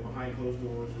 whether behind closed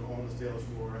doors or on the sales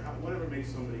floor, whatever makes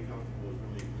somebody comfortable is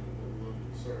really what we're looking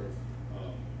to serve.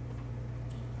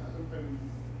 And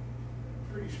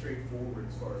pretty straightforward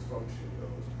as far as function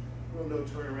goes. Well, no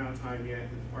turnaround time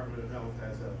yet. The Department of Health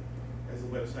has a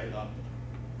website up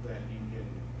that you can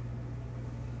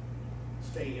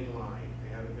stay in line. They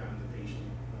haven't gotten the patient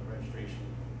registration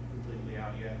completely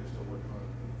out yet. They're still working on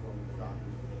informing the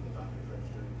doctors and getting the doctors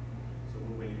registered. So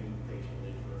we're waiting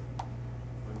patiently for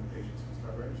when the patients can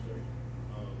start registering.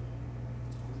 I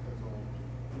think that's all.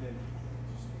 And then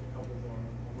just a couple more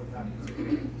on what happens in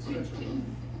the dispensary.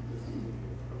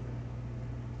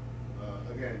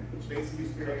 Again, basic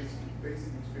experience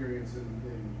in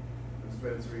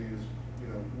dispensary is, you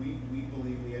know, we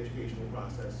believe in the educational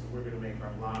process, so we're going to make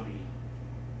our lobby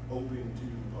open to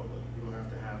the public. You don't have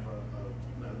to have a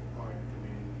medical partner come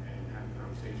in and have a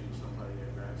conversation with somebody and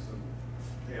grab some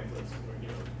pamphlets, or, you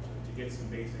know, to get some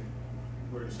basic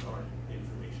where to start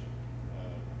information.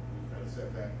 We've kind of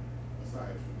set that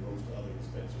aside from most other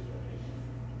dispensaries. I think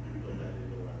we build that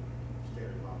into our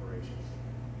standard of operations.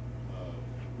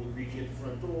 We'll greet you at the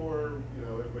front door. You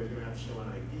know, everybody's going to have to show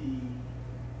an ID.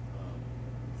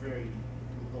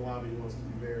 The lobby wants to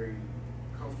be very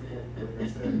comfortable. Like I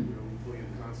said, you know, we put you in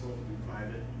the console and do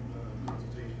private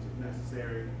consultations if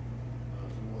necessary.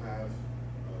 And we'll have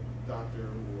a doctor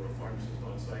or a pharmacist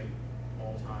on site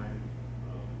all time.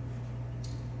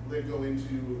 We'll go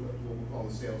into what we'll call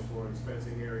the sales floor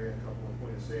dispensing area, a couple of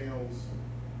point of sales.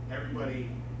 Everybody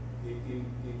in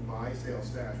my sales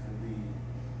staff will be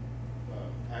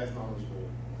as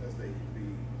knowledgeable as they can be.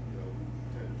 You know, we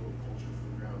tend to build culture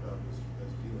from the ground up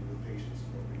as dealing with patients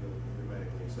and what we deal with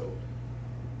medically. So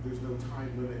there's no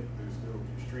time limit, there's no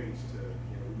constraints to,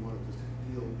 you know, we want to just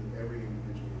deal with every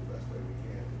individual the best way we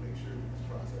can to make sure that this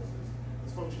process is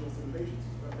as functional for the patients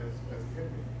as it can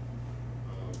be.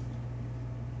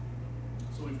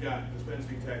 So we've got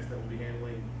dispensary techs that will be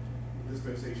handling the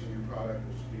dispensation of your product,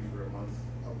 which should be for a month,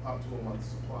 up to a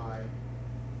month's supply.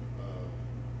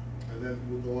 And then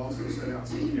we'll also send out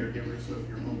some caregivers, so if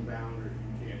you're homebound or if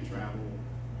you can't travel,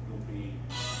 there'll be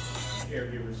a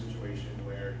caregiver situation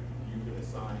where you can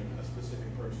assign a specific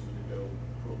person to go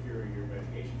procure your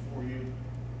medication for you.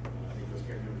 I think those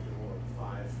caregivers can hold up to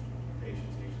 5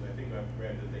 patients each. And I think I've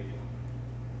read that they can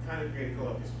kind of create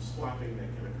some swapping that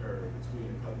can occur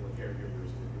between a couple of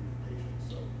caregivers and a group of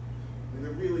patients. So I mean,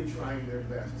 they're really trying their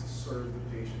best to serve the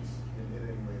patients in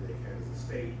any way they can as a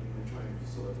state, and they're trying to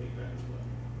facilitate that as well.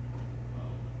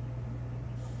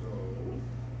 So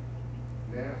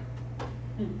now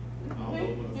I'll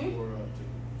open the floor up to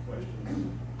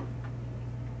questions.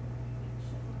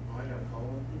 Oh, I got a call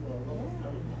on people.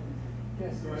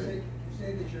 Yes, you say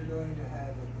that you're going to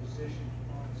have a physician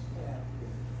on staff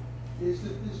here. Is the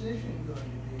physician going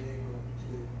to be able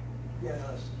to get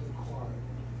us the card?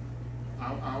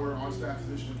 Our on-staff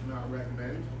physician cannot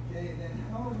recommend. Okay, then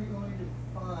how are we going to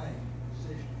find a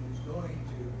physician who's going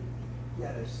to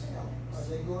get us help? Are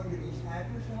they going to be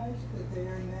advertised that they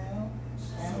are now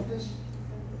cannabis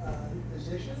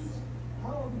physicians? How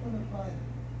are we going to find them?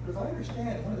 Because I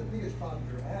understand one of the biggest problems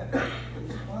you're having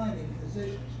is finding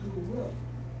physicians who will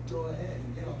go ahead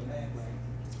and get on the bandwagon.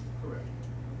 Correct.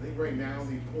 I think right now,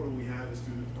 the portal we have is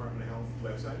through the Department of Health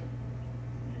website.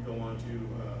 You go on to,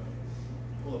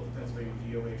 pull up the Pennsylvania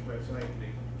DOH website, and they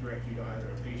direct you to either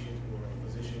a patient or a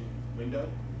physician window.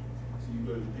 So you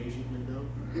go to the patient window,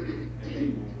 and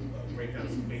they will break down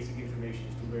some basic information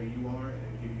as to where you are, and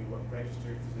then give you what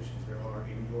registered physicians there are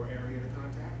in your area to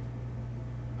contact.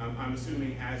 I'm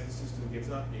assuming as the system gets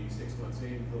up, maybe 6 months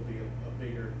in, there'll be a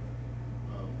bigger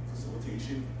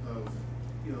facilitation of,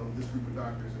 you know, this group of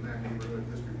doctors in that neighborhood,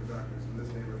 this group of doctors in this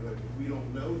neighborhood. We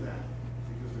don't know that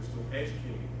because they're still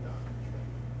educating the doctors. Right?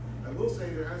 I will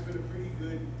say there has been a pretty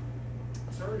good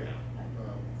turnout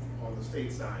on the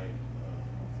state side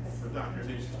for doctors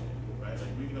interested, right?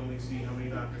 Like we can only see how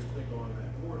many doctors click on that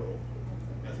portal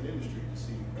as an industry to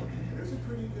see. There's a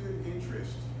pretty good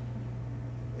interest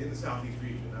in the Southeast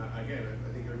region. Again,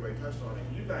 I think everybody touched on it.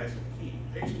 You guys are the key.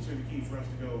 Patients are the key for us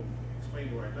to go explain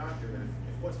to our doctor that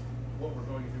if what we're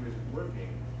going through isn't working,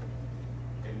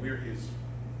 and we're his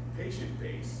patient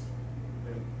base,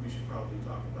 then we should probably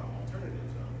talk about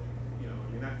alternatives out there. You know,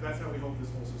 I mean, that's how we hope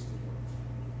this whole system works.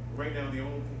 Right now, the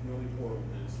only portal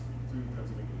is through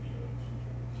Pennsylvania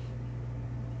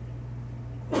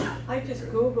DOH. I just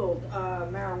Googled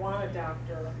marijuana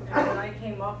doctor, and what I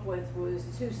came up with was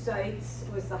 2 sites.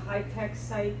 It was the high-tech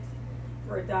site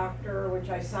for a doctor, which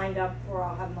I signed up for.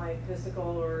 I'll have my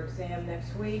physical or exam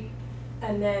next week.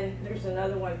 And then there's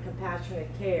another one, compassionate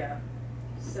care.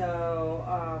 So,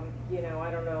 you know,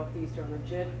 I don't know if these are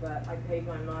legit, but I paid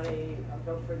my money. I'll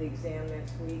go for the exam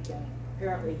next week, and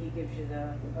apparently he gives you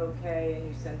the okay, and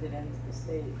you send it into the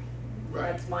state.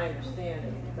 Right. That's my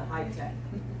understanding, the high-tech.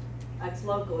 That's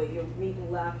locally. You'll meet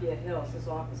in Lafayette Hills, his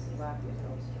office in Lafayette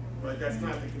Hills. But that's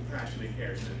not the compassionate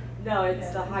care center. No,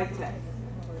 it's the high-tech.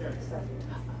 Okay.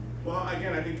 Well,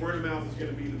 again, I think word of mouth is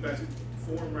going to be the best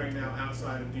form right now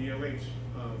outside of DOH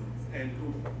and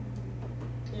Google.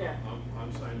 Yeah.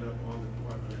 I'm signed up on the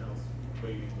Department of Health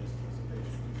waiting list as a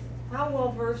patient. How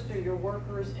well versed are your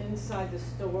workers inside the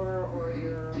store, or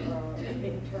your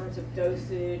in terms of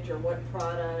dosage, or what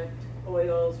product,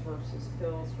 oils versus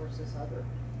pills versus other,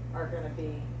 are going to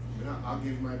be? And I'll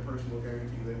give my personal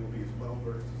guarantee they will be as well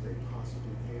versed as they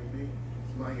possibly can be.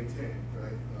 It's my intent,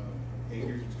 right? 8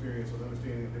 years experience on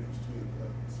understanding the difference between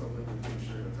a supplement,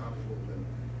 tincture, and a topical, then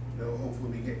they'll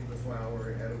hopefully get to the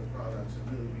flower and edible products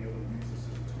and really be able to use this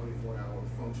as a 24-hour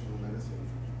functional medicine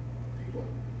for people.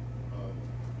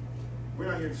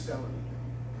 We're not here to sell anything.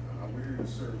 We're here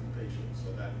to serve the patients,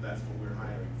 so that's what we're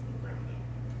hiring from the ground up.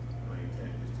 My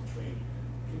intent is to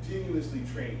continuously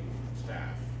train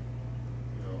staff.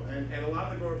 You know, and a lot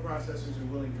of the grower processors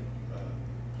are willing to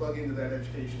plug into that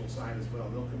educational side as well.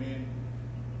 They'll come in.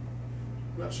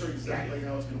 I'm not sure exactly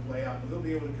how it's going to play out, but they'll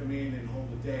be able to come in and hold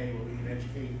a day where we can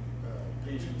educate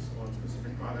patients on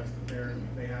specific products that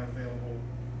they have available,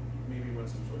 maybe run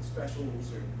some sort of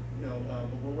specials, or you know.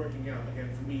 But we're working out.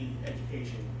 Again, for me,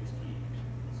 education is key.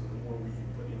 So the more we can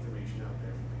put information out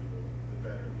there for people, the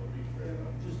better it will be for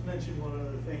everyone. Just mention one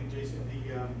other thing, Jason.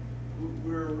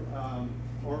 We're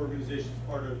our organization is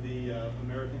part of the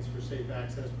Americans for Safe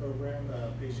Access program,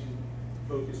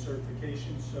 patient-focused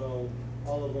certification. So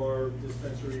all of our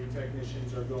dispensary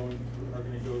technicians are going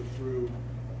to go through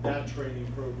that training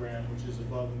program, which is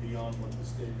above and beyond what the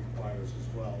state requires as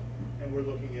well. And we're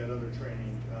looking at other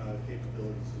training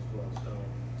capabilities as well. So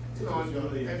It's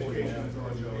ongoing. Education is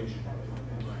ongoing.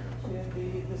 Yeah,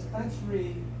 the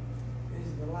dispensary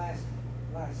is the last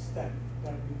step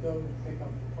that we go to pick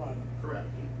up the product. Correct.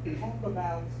 Talk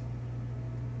about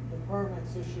the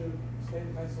permits issued, state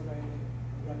of Pennsylvania.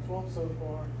 We got 12 so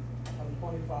far out of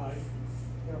 25.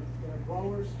 They're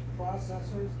growers,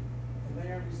 processors, and they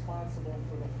are responsible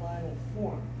for the final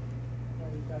form. Now,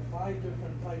 we've got 5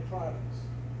 different type products.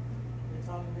 You're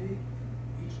telling me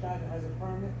each guy that has a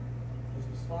permit is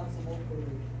responsible for the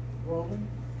growing,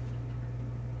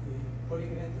 the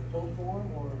putting it into pill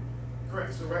form, or?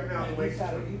 Correct. So right now the way It's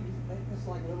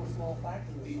like a little small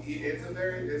factory. it's a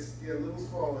little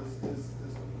small is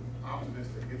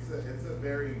optimistic. It's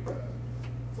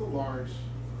a large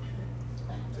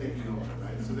taking over,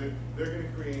 right? So they're going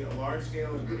to create a large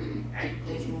scale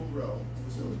agricultural grow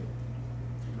facility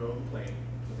to grow the plant,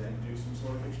 to then do some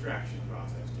sort of extraction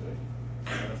process to it.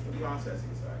 That's the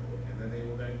processing side of it, and then they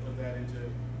will then put that into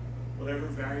whatever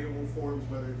variable forms,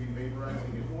 whether it be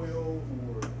vaporizing in oil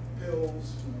or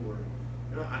pills or.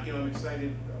 I'm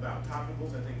excited about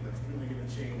topicals. I think that's really going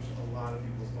to change a lot of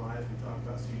people's lives. We talk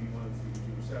about CD1 and CD2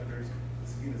 receptors. The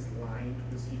skin is lined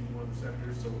with CD1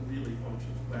 receptors, so it really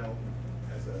functions well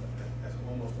as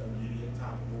almost immediate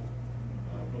topical.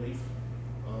 relief.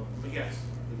 But yes,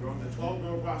 the 12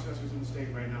 grower processors in the state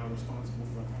right now are responsible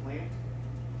for plant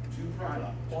to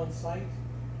product On site?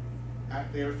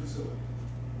 at their facility,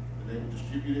 and they will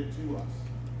distribute it to us.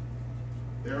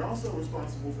 They're also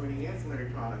responsible for any ancillary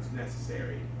products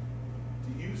necessary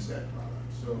to use said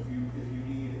product. So if you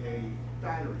need a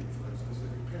battery for a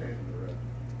specific pen or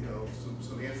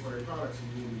some ancillary products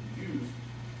that you need to use,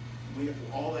 we have,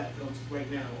 all that comes right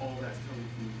now. All that's coming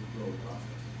through the grower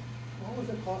processor. What was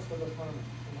the cost of the permit?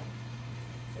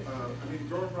 I mean,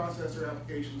 grower processor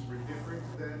applications were different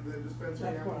than the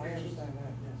dispensary That's what I applications. understand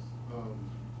that, yes.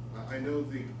 I know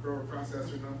the grower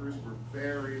processor numbers were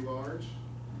very large.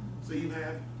 So you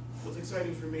have, what's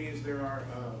exciting for me is there are,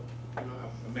 I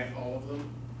met all of them.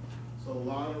 So a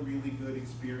lot of really good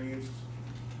experienced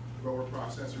grower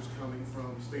processors coming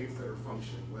from states that are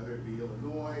functioning, whether it be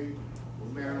Illinois or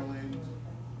Maryland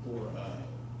or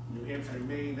New Hampshire and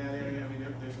Maine, that area. I mean,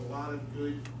 there's a lot of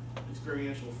good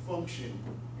experiential function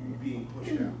being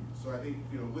pushed out. So I think,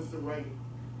 with the right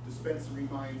dispensary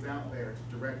minds out there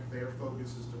to direct their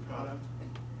focuses to product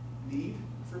need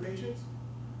for patients,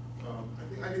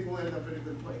 I think we'll end up in a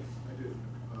good place. I do.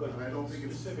 But I don't think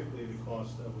it's specifically the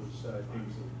cost that was, I think it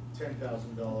was a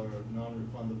 $10,000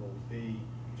 non-refundable fee,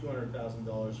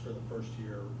 $200,000 for the first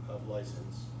year of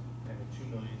license, and a $2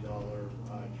 million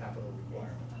capital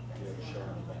requirement. You have to show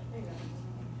them that.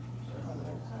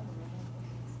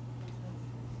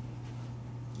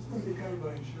 It's going to be covered by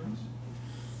insurance.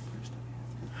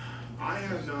 I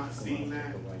have not seen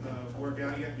that work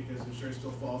out yet because insurance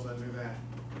still falls under that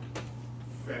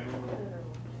federal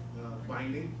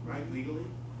binding, right, legally.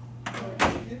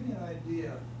 Give me an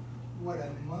idea what a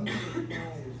monthly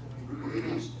guy is going to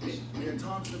cost us. It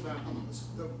talks about,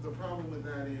 the problem with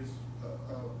that is,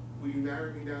 will you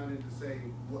narrow me down into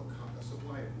saying what a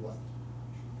supply of what?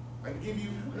 I can give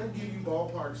you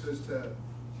ballparks as to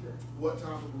what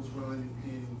topicals run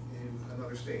in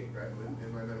another state, right?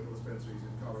 In my medical dispensaries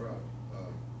in Colorado,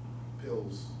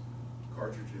 pills,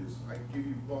 cartridges. I can give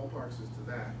you ballparks as to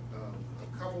that.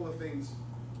 A couple of things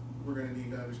we're going to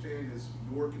need to understand is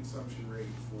your consumption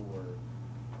rate for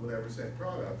whatever said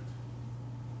product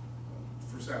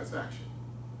for satisfaction.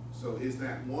 So is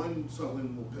that one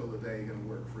sublingual pill a day going to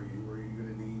work for you, or are you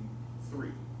going to need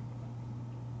 3?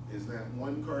 Is that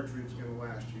one cartridge going to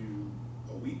last you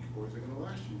a week, or is it going to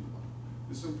last you a month?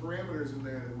 There's some parameters in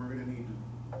there that we're going to need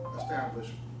to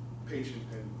establish patient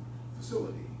and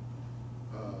facility.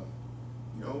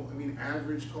 I mean,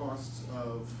 average costs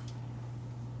of,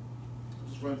 I'll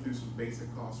just run through some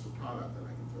basic costs for product that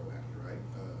I can throw at you, right?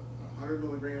 100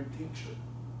 milligram tincture,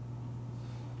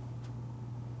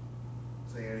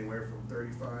 say anywhere from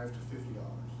 $35 to $50.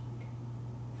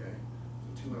 Okay,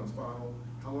 so 2 ounce bottle.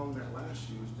 How long that lasts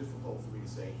you is difficult for me to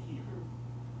say here,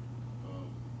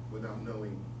 without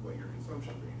knowing what your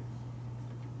consumption rate is.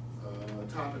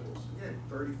 Topicals, again,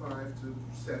 $35 to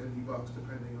 $70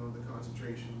 depending on the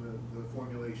concentration, the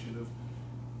formulation of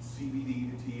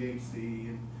CBD to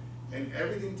THC, and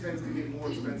everything tends to get more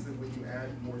expensive when you add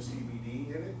more CBD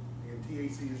in it. And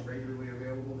THC is regularly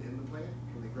available in the plant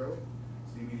when they grow it.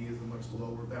 CBD is a much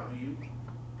lower value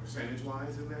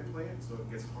percentage-wise in that plant, so it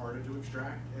gets harder to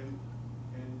extract and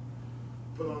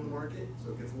put on the market.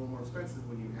 So it gets a little more expensive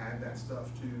when you add that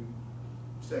stuff to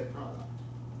said product.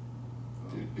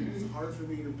 It's hard for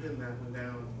me to pin that one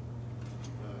down.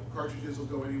 Cartridges will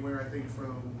go anywhere, I think,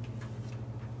 from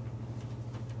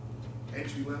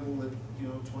entry level at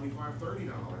 $25, $30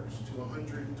 to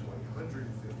 $120, $150,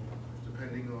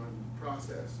 depending on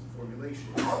process and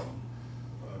formulation,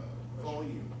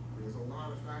 volume. There's a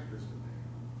lot of factors in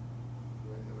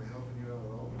there. Am I helping you out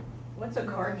at all? What's a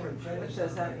cartridge? What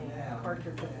does that mean? Now, A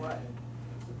cartridge of what?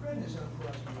 The prednisone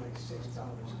costs me like $6 a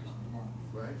month.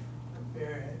 Right?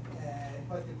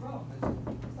 But the problem is,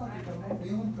 it's not becoming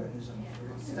beyond prednisone.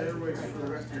 Steroids for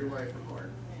the rest of your life are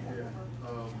hard. Yeah.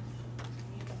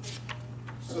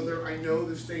 So I know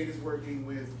the state is working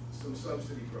with some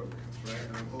subsidy programs, right?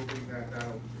 And I'm hoping that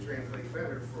that'll translate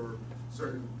better for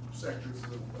certain sectors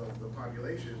of the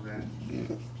population that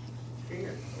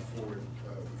can't afford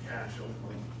cash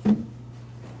only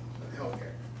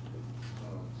healthcare.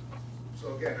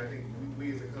 So again, I think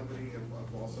we as a company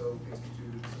have also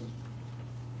instituted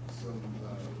some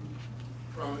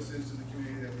promises to the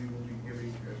community that we will be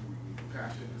giving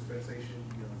compassionate dispensation.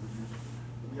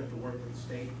 We have to work with the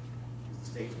state, because the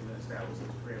state's going to establish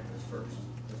those parameters first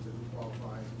as to who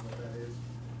qualifies and what that is.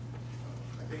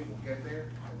 I think we'll get there.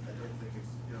 I don't think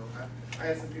it's, I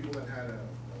had some people that had a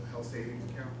health savings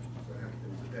account, so it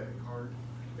was a debit card.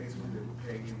 Basically, they were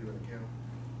paying into an account,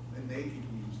 and they could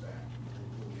use that to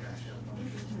cash out money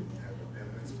and have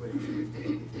an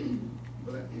explanation.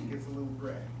 but it gets a little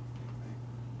gray.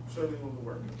 Certainly willing to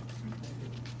work.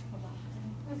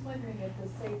 I was wondering if the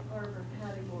safe harbor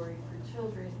category for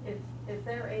children, if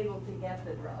they're able to get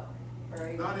the drug, or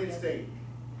able Not to in get state.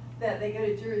 that they go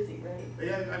to Jersey,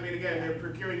 right? I mean, again, they're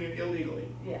procuring it illegally.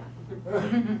 Yeah.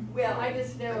 Well, I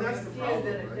just know And of that's a the few problem,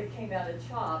 that right? came out of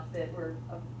CHOP that were,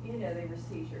 you know, they were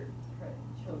seizure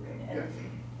children. And Yes.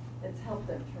 it's helped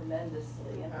them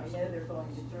tremendously. And I know they're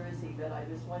going to Jersey, but I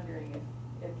was wondering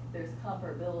if there's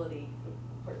comparability.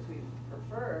 Of course, we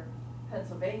prefer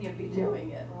Pennsylvania be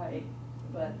doing it, right?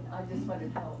 But I just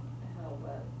wondered how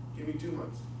Give me 2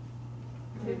 months.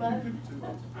 2 months? 2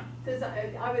 months. Because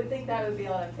I would think that would be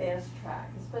on a fast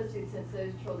track, especially since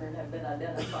those children have been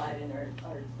identified and are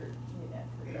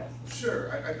progressing. Sure,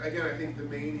 again, I think the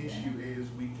main issue is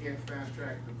we can't fast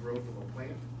track the growth of a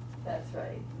plant. That's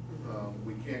right.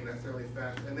 We can't necessarily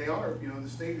and they are, the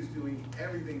state is doing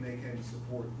everything they can to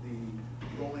support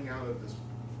the rolling out of this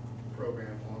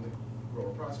program on the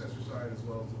grower processor side as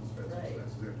well as the dispenser Right.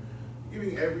 side. So they're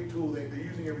giving every tool, they're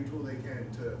using every tool they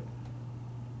can to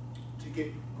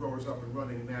get growers up and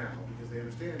running now, because they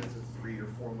understand it's a 3 or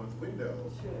 4 month window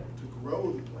Sure. to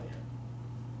grow the plant,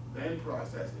 then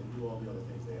process it, and do all the other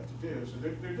things they have to do. So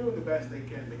they're doing the best they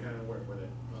can to kind of work with it.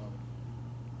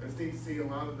 I just need to see a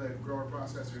lot of the grower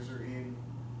processors are in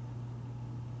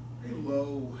pretty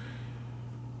low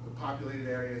populated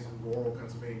areas in rural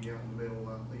Pennsylvania, out in the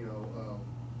middle,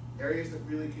 areas that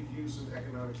really could use some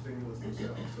economic stimulus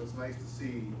themselves. So it's nice to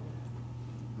see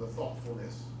the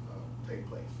thoughtfulness take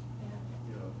place.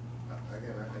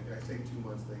 Again, I say 2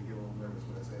 months, they get a little nervous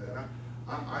when I say that.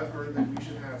 I've heard that we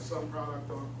should have some product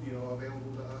on,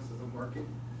 available to us as a market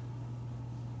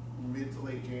mid to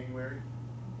late January.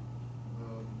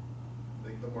 I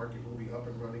think the market will be up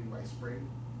and running by spring,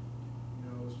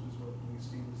 is what we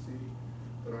seem to see.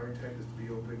 But our intent is to be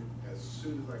open as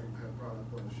soon as I can have product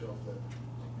on the shelf that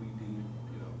we deem,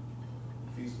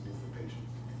 feasible for patients.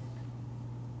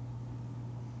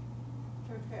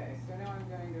 Okay, so now I'm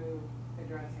going to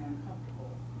address an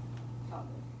uncomfortable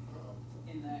topic,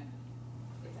 in that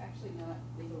it's actually not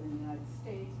legal in the United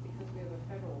States because we have a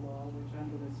federal law which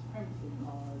under the supremacy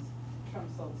clause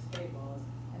trumps all the state laws,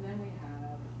 and then we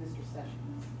have Mr.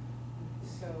 Sessions.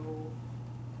 So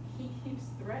he keeps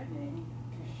threatening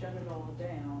to shut it all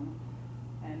down,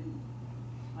 and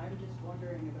I'm just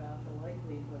wondering about the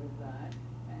likelihood of that,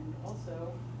 and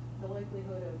also the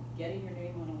likelihood of getting your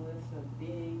name on a list of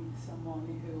being someone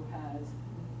who has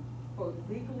both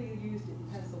legally used it in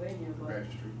Pennsylvania, but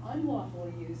Registry.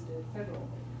 unlawfully used it federally.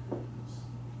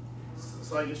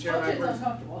 So I can share my It's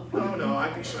uncomfortable. No,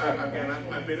 again,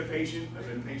 I've been a patient. I've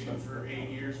been a patient for 8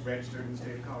 years, registered in the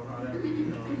state of Colorado.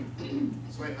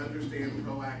 So I understand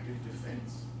proactive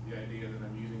defense. The idea that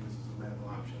I'm using this as a medical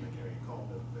option, I carry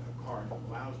a card that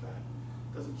allows that,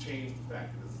 doesn't change the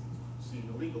fact that it's seen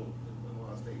illegal in a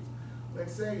lot of states. What I'd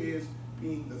say is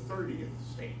being the 30th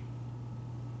state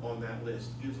on that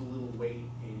list gives a little weight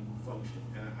in function.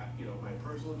 And my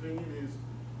personal opinion is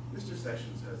Mr.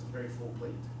 Sessions has a very full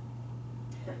plate.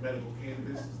 Medical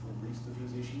cannabis is the least of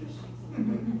his issues.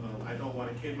 I don't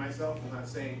want to kid myself. I'm not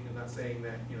saying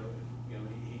that he.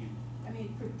 I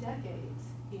mean, for decades,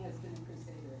 he has been a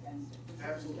crusader against it. This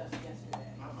wasn't Absolutely. just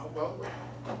yesterday.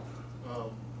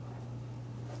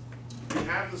 We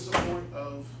have the support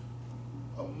of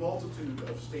a multitude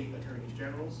of state attorneys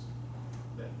generals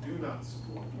that do not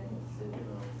support.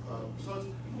 So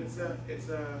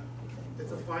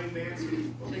it's a fine dance. I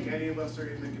don't think any of us are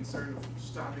in the concern of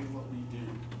stopping what we do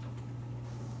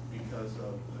because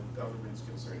of the government's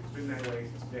concern. It's been that way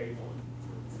since day one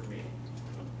for me.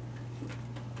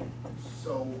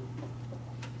 So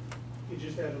You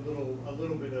just add a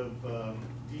little bit of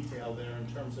detail there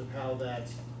in terms of how that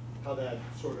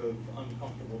sort of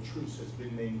uncomfortable truce has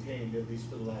been maintained, at least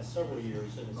for the last several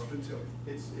years. And up until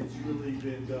it's really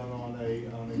been done on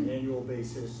an annual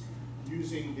basis.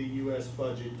 Using the US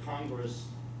budget, Congress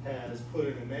has put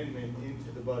an amendment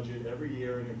into the budget every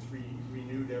year, and it's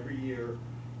renewed every year,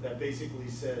 that basically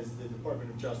says the Department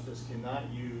of Justice cannot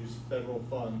use federal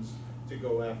funds to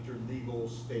go after legal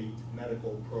state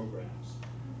medical programs.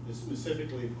 This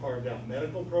specifically carved out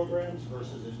medical programs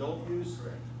versus adult use.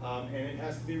 Correct. And it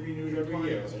has to be renewed every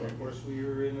year. And of course, we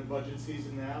are in the budget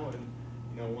season now,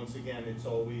 and once again, it's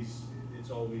always and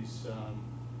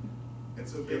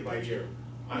so year big by picture. year.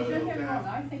 I Don't would get hope me to wrong, have.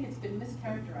 I think it's been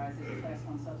mischaracterized as a class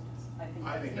 1 substance. I I think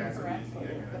think that's that's an incorrect,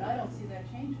 easy, yeah. but I don't see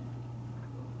that changing.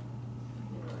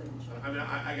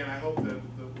 I hope that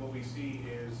what we see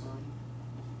is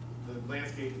the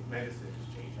landscape of medicine is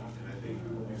changing, and I think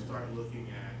when we start looking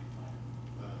at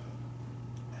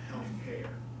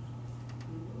healthcare,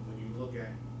 when you look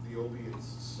at the the opiates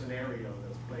scenario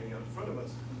that's playing out in front of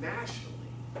us nationally,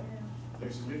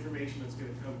 there's some information that's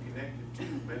going to come connected to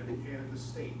medical cannabis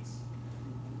states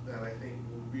that I think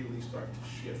will really start to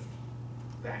shift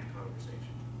that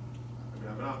conversation. I mean,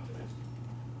 I'm an optimist.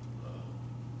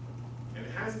 And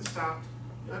it hasn't stopped.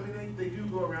 I mean, they do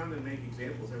go around and make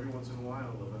examples every once in a while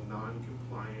of a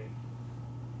non-compliant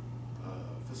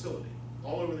facility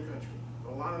all over the country.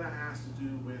 But a lot of that has to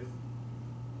do with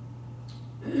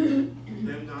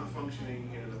them not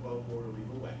functioning in an above-board or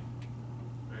legal way.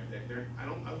 Right? I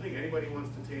don't think anybody wants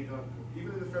to take on,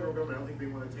 even in the federal government, I don't think they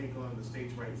want to take on the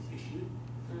states' rights issue.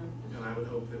 And I would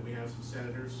hope that we have some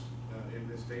senators in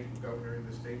this state, and governor in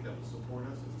this state that will support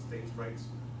us as a states' rights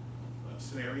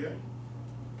scenario.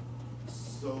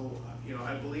 So, you know,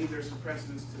 I believe there's some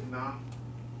precedence to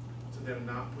them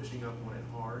not pushing up on it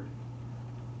hard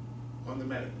on the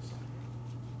medical side.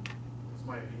 That's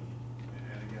my opinion.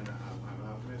 And again, I'm an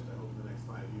optimist. I hope in the next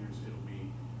 5 years it'll be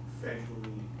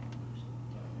federally,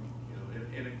 you know,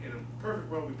 in a perfect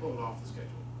world, we pull it off the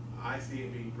schedule. I see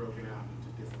it being broken out into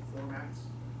different formats,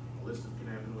 a list of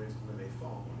cannabinoids where they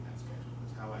fall on that schedule.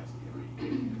 That's how I see it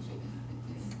being. So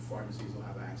pharmacies will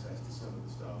have access to some of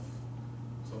the stuff.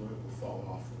 Some of it will fall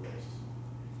off the list.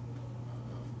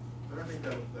 But I think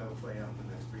that'll play out in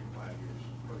the next 3 to 5 years,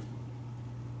 personally.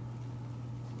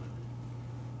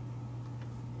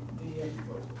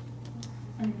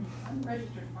 I'm a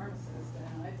registered pharmacist,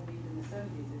 and I believe in the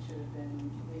 70s it should have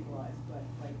been legalized, but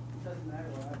like, it doesn't matter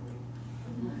what I believe.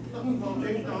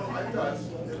 No, it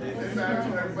does. It matters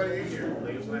what everybody in here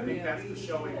believes, and I think that's the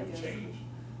showing of change.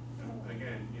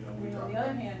 Again, you know, I mean, on the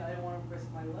other hand, I don't want to risk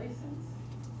my license.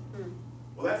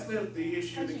 well, that's the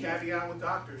issue, the caveat with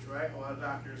doctors, right? A lot of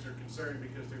doctors are concerned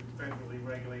because they're federally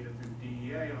regulated through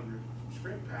DEA on their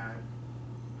script pad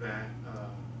that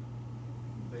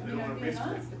they I don't mean, want I'm to being risk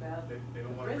honest it. about They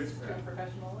don't want to risk risk to that. a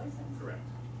professional license. Correct.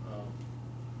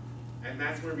 And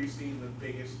that's where we've seen the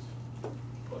biggest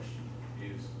push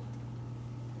is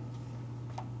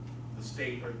the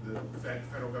state or the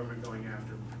federal government going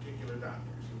after particular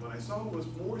doctors. And what I saw was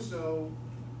more so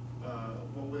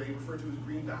what they refer to as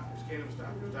green doctors, cannabis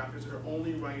doctors, doctors that are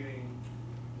only writing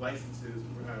licenses,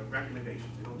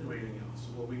 recommendations. They don't do anything else.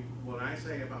 So what I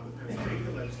say about the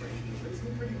Pennsylvania legislation is they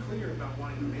seem pretty clear about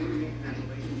wanting to maintain that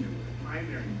relationship with the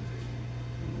primary physician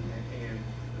and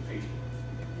the patient.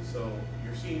 So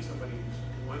you're seeing somebody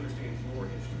who understands your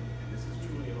history, and this is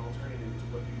truly an alternative to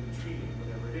what you've been treating,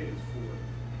 whatever it is, for,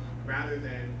 rather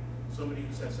than somebody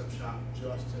who sets up shop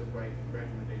just to write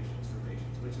recommendations for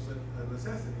patients, which is a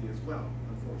necessity as well,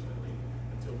 unfortunately,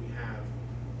 until we have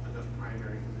enough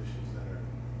primary physicians that are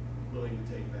willing to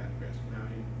take that risk. Now,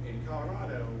 in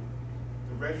Colorado,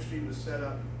 the registry was set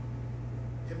up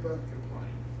HIPAA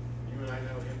compliant. You and I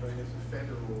know HIPAA is a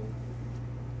federal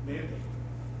mandate.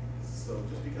 So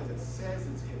just because it says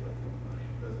it's HIPAA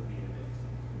compliant doesn't mean it is.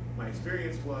 My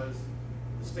experience was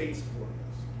the state supported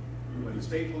us. When the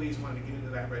state police wanted to get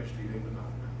into that registry, they would not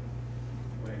allow it.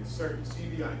 When certain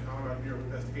CBI, Colorado Bureau of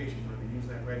Investigation, wanted to use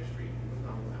that registry, it was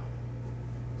not allowed.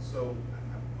 So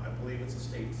I believe it's a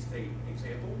state-to-state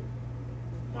example.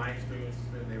 My experience has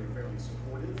been they were fairly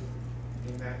supportive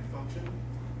in that function,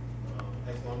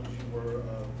 as long as you were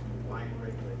compliant and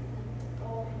regulated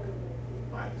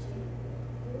by the state.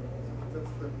 That's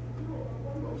the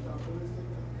most optimistic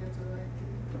answer I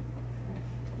can give.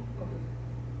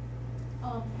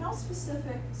 How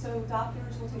specific, so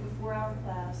doctors will take a 4-hour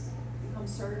class, become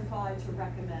certified to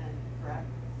recommend, correct?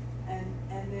 And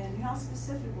then how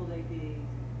specific will they be?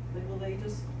 Like, will they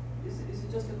just, is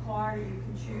it just a card, you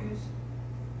can choose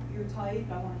your type,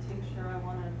 I want a tincture, I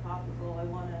want a topical, I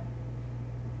want a,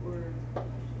 or?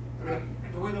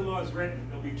 The way the law is written,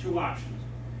 there'll be 2 options.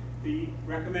 The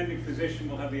recommending physician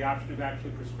will have the option of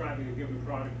actually prescribing a given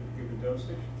product at a given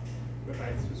dosage. But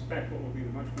I suspect what will be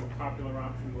the much more popular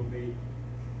option will be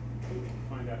to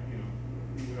find out, you know,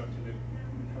 leave it up to the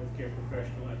healthcare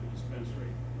professional at the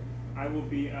dispensary. I will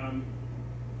be,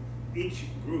 each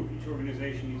group, each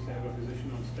organization needs to have a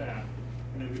physician on staff,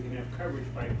 and then we can have coverage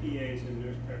by PAs and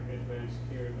advanced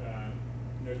care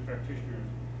nurse practitioners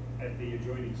at the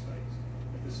adjoining sites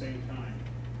at the same time.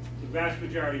 The vast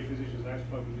majority of physicians I've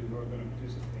spoken to who are going to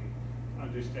participate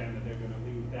understand that they're going to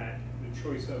leave that, the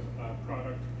choice of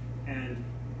product and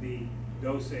the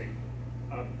dosing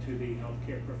up to the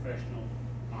healthcare professional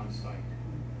on site.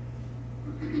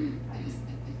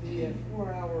 The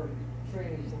 4-hour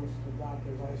training course for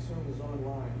doctors, I assume, is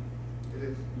online. It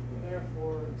is.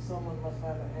 Therefore, someone must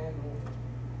have a handle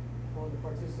on the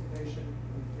participation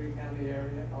in the 3-county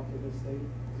area up to the state,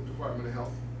 The Department of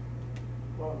Health.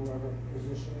 well, whoever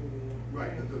positioning the.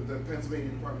 Right, the Pennsylvania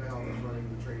Department of Health is running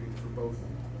the training for both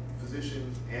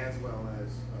physicians as well as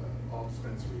all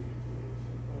dispensary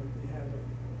employees. Do you have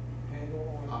a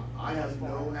handle on? I have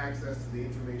no access to the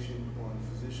information on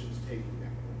physicians taking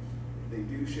that course. They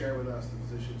do share with us the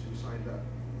physicians who signed up,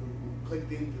 who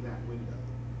clicked into that window.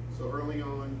 So early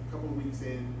on, a couple of weeks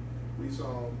in, we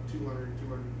saw 200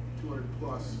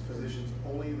 plus physicians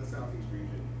only in the Southeast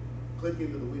region click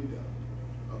into the window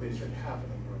of They said interest. half of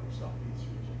them were in the Southeast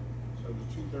region. So it was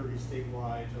 230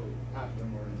 statewide, so half of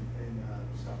them were in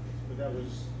Southeast. But that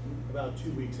was about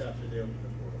 2 weeks after they opened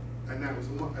the portal. And that was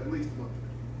at least a month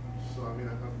ago. So I mean,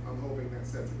 I'm hoping that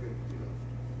sets a good,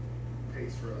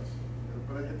 pace for us.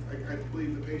 But I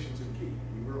believe the patients are the key.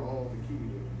 I mean, we're all the key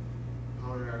to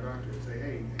honoring our doctor and say,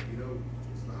 hey,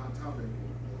 it's the hot topic.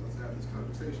 Let's have this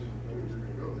conversation. We're going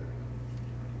to go there.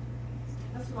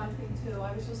 That's what I think too.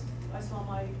 I saw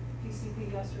my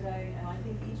PCP yesterday, and I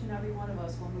think each and every one of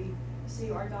us, when we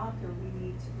see our doctor, we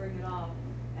need to bring it up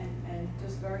and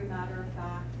just very matter of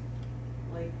fact,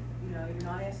 like, you're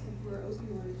not asking for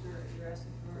opioids, you're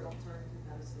asking for alternative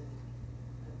medicine.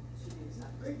 That should be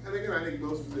accepted. And again, I think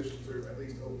most physicians are at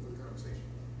least open for the conversation.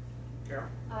 Carol?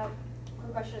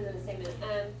 Quick question and then a statement.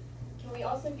 Can we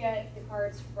also get the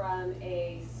cards from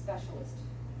a specialist?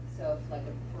 So if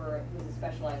who's a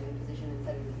specializing physician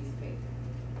instead of the PCP?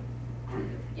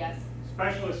 Yes?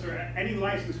 Specialists or any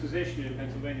licensed physician in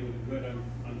Pennsylvania with a good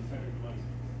unfettered license.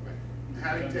 Right.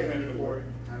 Having taken it for it.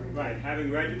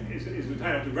 Is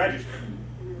entitled to register.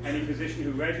 Any physician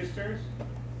who registers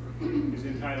is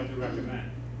entitled to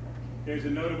recommend. There's a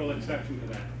notable exception to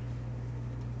that.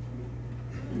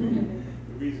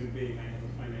 The reason being I have a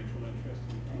financial interest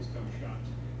in Keystone shops.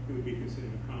 It would be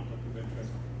considered a conflict of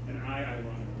interest. And I,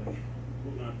 ironically,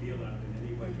 will not be allowed in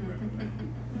any way to recommend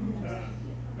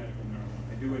medical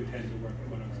marijuana. I do intend to work at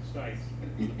one of our sites on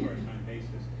a part-time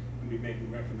basis and be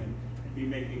making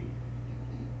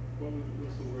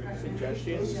what's the word?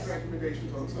 Suggestions?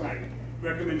 Recommendations on site. Right.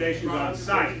 Recommendations on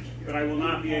site, but I will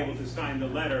not be able to sign the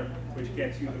letter which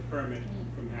gets you the permit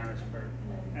from Harrisburg.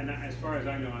 And as far as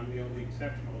I know, I'm the only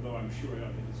exception, although I'm sure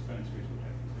other dispensaries will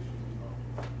have physicians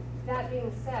involved. That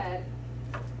being said,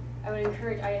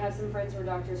 I have some friends who are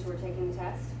doctors who are taking the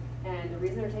test, and the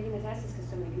reason they're taking the test is because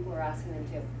so many people are asking them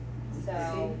to.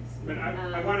 So, but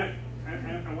I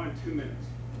want 2 minutes.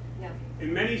 Yeah.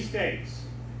 In many states,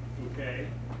 okay,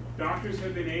 doctors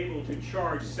have been able to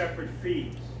charge separate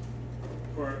fees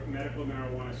for medical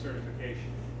marijuana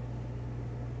certification.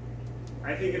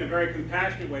 I think in a very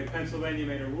compassionate way, Pennsylvania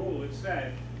made a rule that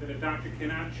said that a doctor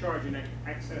cannot charge an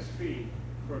excess fee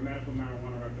for a medical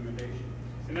marijuana recommendation.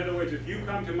 In other words, if you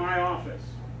come to my office,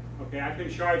 okay, I can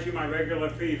charge you my regular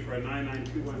fee for a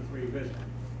 99213 visit,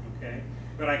 okay?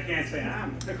 But I can't say,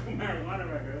 medical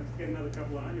marijuana record, let's get another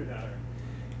couple of $100 out of it.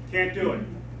 Can't do it,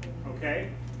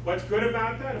 okay? What's good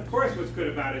about that? Of course what's good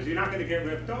about it is you're not going to get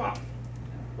ripped off.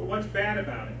 But what's bad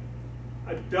about it?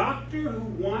 A doctor who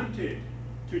wanted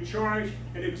to charge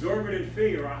an exorbitant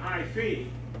fee or a high fee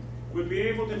would be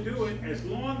able to do it as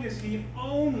long as he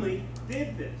only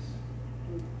did this.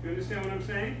 You understand what I'm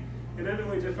saying? In other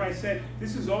words, if I said,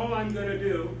 this is all I'm going to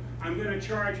do, I'm going to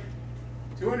charge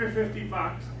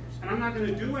 $250, and I'm not going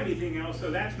to do anything else,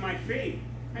 so that's my fee.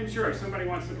 And sure, if somebody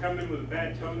wants to come in with a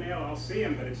bad toenail, I'll see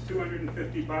him, but it's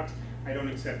 $250. I don't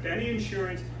accept any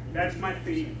insurance. That's my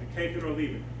fee. Take it or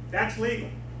leave it. That's legal.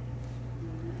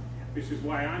 Which is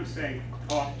why I'm saying,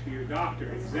 talk to your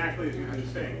doctor. Exactly as you've been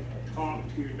saying, talk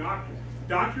to your doctor.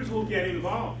 Doctors will get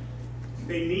involved.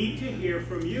 They need to hear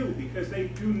from you because they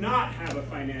do not have a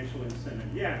financial incentive.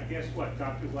 Yeah, guess what?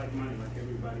 Doctors like money like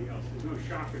everybody else. There's no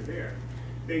shocker there.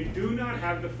 They do not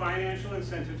have the financial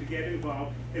incentive to get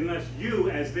involved unless you,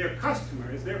 as their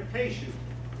customer, as their patient,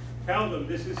 tell them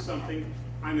this is something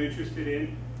I'm interested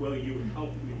in. Will you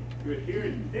help me? You're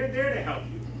here. They're there to help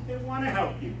you. They want to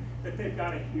help you, but they've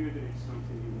got to hear that it's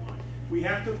something you want. We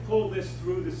have to pull this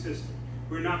through the system.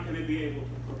 We're not going to be able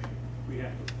to push it. We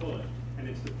have to pull it, and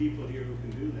it's the people here who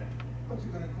can do that. What's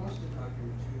it going to cost the doctor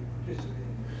to participate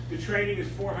in this? The training is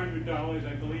 $400,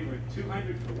 I believe, or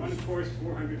 $200 for one course,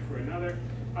 $400 for another.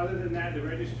 Other than that, the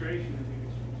registration, I think,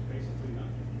 is basically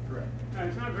nothing. Correct. Now,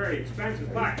 it's not very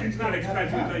expensive, but it's not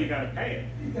expensive until you got to pay it.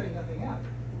 You're getting nothing out.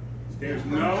 There's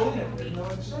no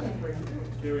incentive for you to do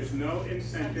it. There is no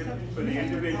incentive for the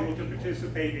individual to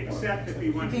participate except if he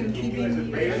wants to keep you as a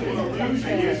patient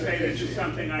and you say this is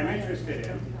something I'm interested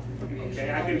in.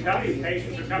 Okay, I can tell you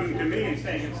patients are coming to me and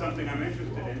saying it's something I'm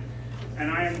interested in, and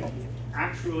I am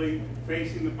actually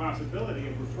facing the possibility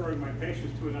of referring my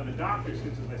patients to another doctor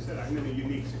since, as I said, I'm in a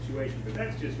unique situation, but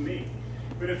that's just me.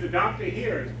 But if the doctor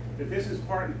hears that this is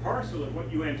part and parcel of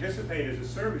what you anticipate as a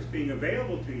service being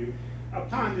available to you,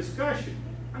 upon discussion,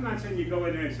 I'm not saying you go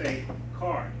in there and say,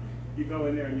 card. You go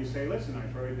in there and you say, listen,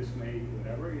 I've heard this may,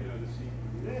 whatever, you know,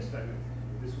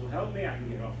 this will help me, I can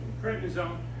get off the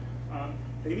prednisone.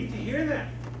 They need to hear that.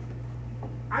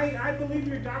 I believe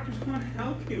your doctors want to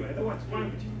help you, otherwise why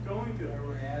would you be going to I them?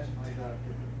 would ask my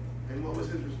doctor. And what was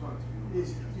his response?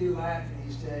 He laughed and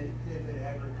he said, if it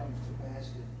ever comes to pass,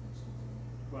 it.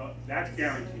 Well, that's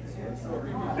guaranteed.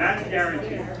 That's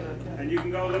guaranteed. And you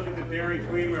can go look at the Dairy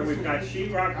Queen where we've got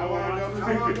sheetrock How going long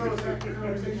on. ago was that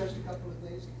conversation? Just a couple of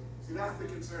days ago. See, that's the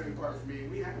concerning part for me.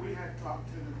 We had talked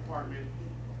to the department.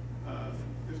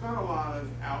 There's not a lot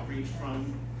of outreach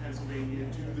from Pennsylvania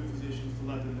to the physicians to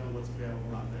let them know what's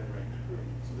available out there right now.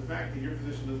 So the fact that your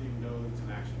physician doesn't even know that it's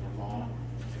an actual law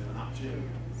and an option,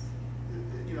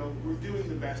 you know, we're doing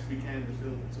the best we can to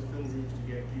fill rooms to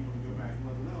get people to go back and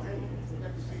let them know, hey, we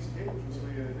got this piece of paper from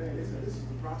somebody the other day. This is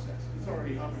the process. It's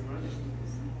already up and running.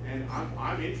 And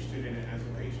I'm interested in it as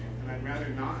a patient, and I'd rather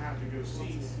not have to go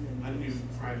see a new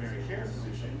primary care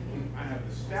physician. I have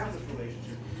an established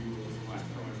relationship with you over the last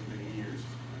however many years.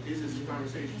 Is this a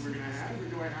conversation we're going to have, or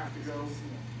do I have to go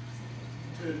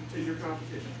to your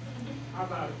competition? How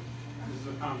about, this is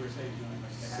a conversation I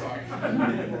must have. Sorry.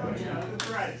 That's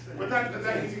right. But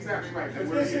that is exactly right. But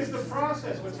this is the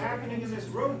process, what's happening in this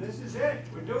room, this is it.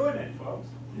 We're doing it, folks.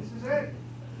 This is it.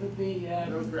 But the,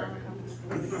 No threat.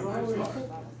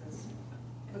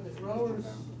 for the growers,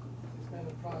 it's been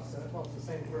a process, well, it's the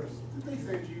same person. Did they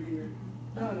send you here?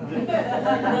 No, no.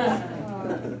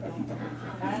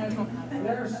 And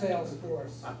their sales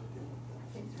force.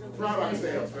 Product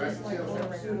sales, right?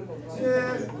 Pharmaceutical drugs.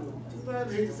 Yeah,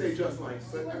 I hate to say just like,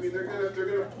 but I mean they're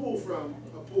gonna pull from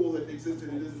a pool that existed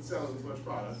and isn't selling as much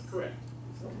product. Correct.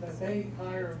 That they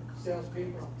hire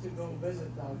salespeople to go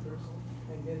visit doctors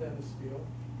and give them a spiel.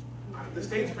 The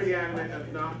state's pretty adamant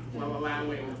of not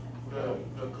allowing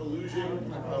the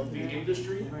collusion of the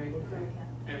industry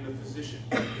and the physician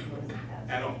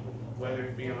at all. Whether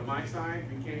it be on my side,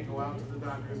 we can't go out to the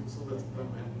doctors and solicit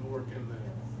them, and work in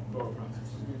the lower process.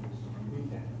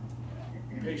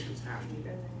 Patients have to.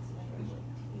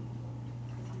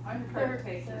 I'm trying to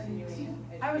take continuing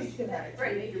education. I was just gonna-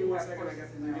 Right. Give me 1 second, I got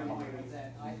the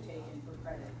That I've taken for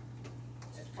credit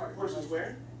as part of. Courses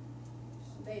where?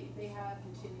 They have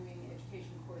continuing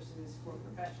education courses for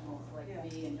professionals like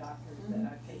me and doctors that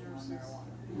I've taken on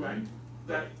marijuana. Right.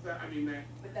 That I mean that.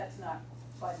 But that's not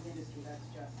by the industry, that's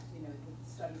just, you know, the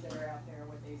studies that are out there,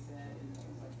 what they said and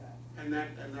things like that. And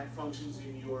that functions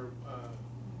in your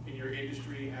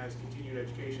industry as continued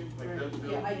education, like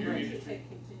Yeah, I your need to industry. take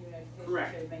continuing education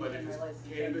Correct, to but maintain if my it's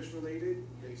license. cannabis related,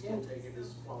 they still take it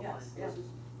as qualifying Yes, yeah. courses.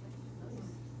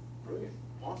 Brilliant,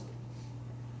 awesome.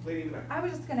 Lady in the back. I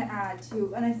was just gonna add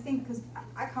too, and I think, cause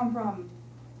I come from,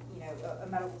 you know, a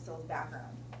medical sales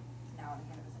background now in the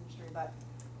cannabis industry, but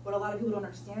what a lot of people don't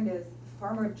understand is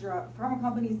pharma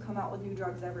companies come out with new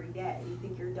drugs every day. You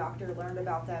think your doctor learned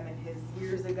about them in his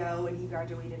years ago when he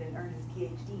graduated and earned his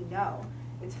PhD? No,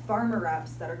 it's pharma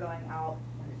reps that are going out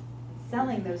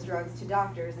selling those drugs to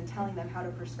doctors and telling them how to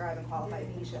prescribe and qualify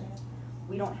patients.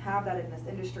 We don't have that in this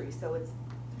industry, so it's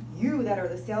you that are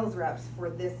the sales reps for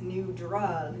this new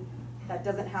drug that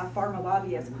doesn't have pharma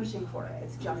lobbyists pushing for it.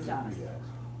 It's just us.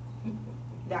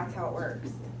 That's how it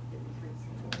works.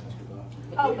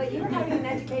 Oh, but you're having an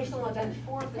educational event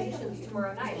for physicians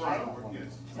tomorrow night, right?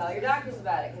 Yes. Tell your doctors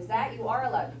about it, because that you are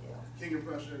allowed to do. King of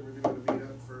Prussia, we're doing a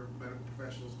meetup for medical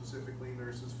professionals, specifically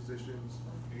nurses, physicians,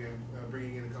 again,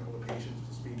 bringing in a couple of patients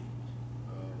to speak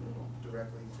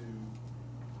directly to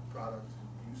product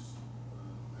use.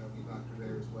 Have a doctor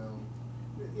there as well.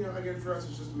 You know, again, for us,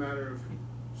 it's just a matter of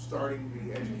starting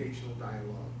the educational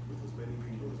dialogue with as many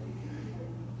people as we can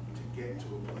to get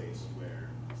to a place where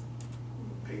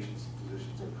patients and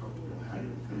physicians are comfortable having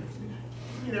the conversation.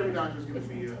 I mean, every doctor's gonna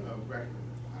be a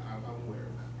recommender. I'm aware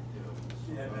of that, you know.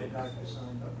 Yeah, my doctor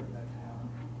signed up for that now.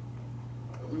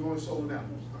 We've only sold it out.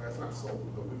 That's not sold,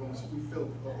 but we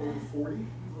filled over 40.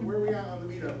 Where are we at on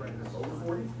the meetup right now? Over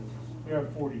 40? We're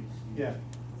at 40, yeah,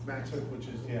 Max. which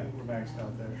is, yeah, we're maxed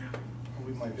out there.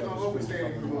 We might be So able I'm to always squeeze a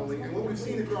standing couple room only, and what we've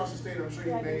seen across the state, I'm sure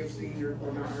you may have seen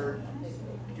or not heard.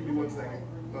 Give me 1 second.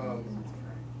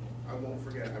 I won't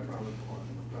forget, I promise.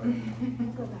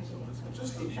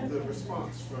 Just the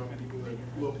response from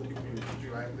the local community,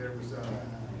 right? There was a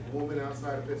woman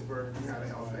outside of Pittsburgh who had a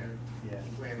health fair. Yeah.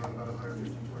 Planned on about 150,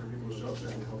 200 people to show up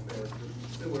at the health fair.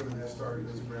 Similar to that started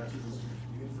as a grassroots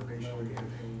informational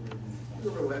campaign.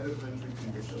 There were 1,100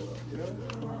 people show up.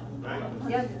 Right?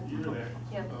 Yep. You were there.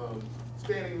 Yep.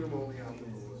 Standing room only out in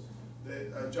the woods.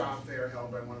 A job fair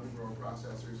held by one of the grower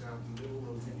processors out in the middle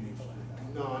of the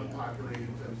non-populated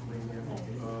Pennsylvania.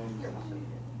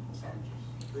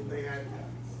 They had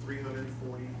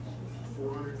 340,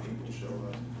 400 people show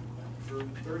up for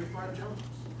 35 jobs,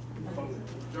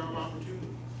 job opportunities.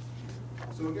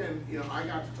 So again, you know, I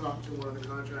got to talk to one of the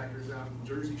contractors out in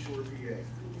Jersey Shore, PA.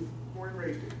 Born and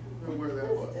raised here. I don't know where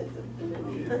that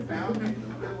was. Found in the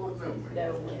middle of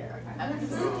nowhere.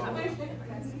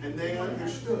 And they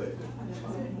understood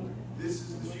this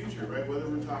is the future, right? Whether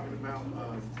we're talking about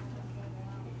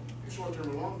short-term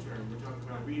or long-term, we're talking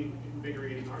about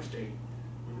reinvigorating our state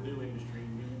with new industry,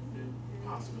 new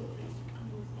possibilities.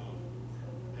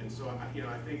 And so, you know,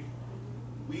 I think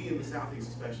we in the Southeast,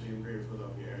 especially in the greater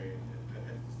Philadelphia area, I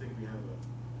just think we have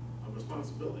a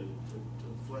responsibility to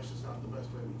flesh this out the best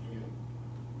way we can,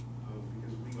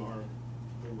 because we are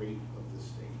the weight of the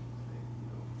state, I think, you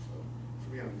know. So for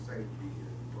me, I'm excited to be here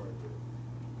and be part of it,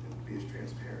 and be as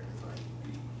transparent as I can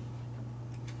be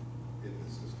in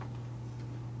this system.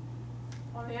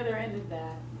 On the other end of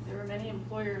that, there are many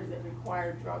employers that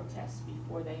require drug tests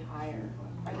before they hire.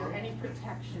 Are there any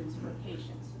protections for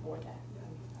patients for that?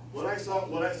 What I saw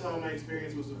in my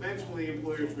experience was eventually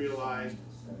employers realized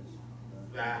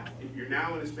that if you're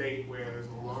now in a state where there's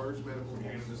a large medical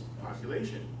cannabis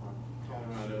population,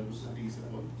 Colorado was a decent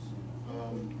one,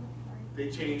 they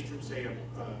changed from, say,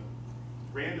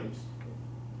 randoms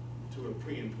to a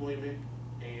pre-employment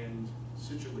and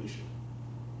situation,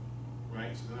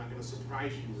 right? So they're not going to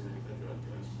surprise you with a drug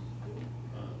test.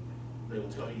 They will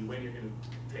tell you when you're going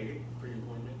to take it,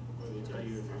 pre-employment, or they'll tell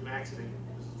you if there's an accident,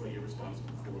 this is what you're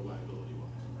responsible for liability-wise.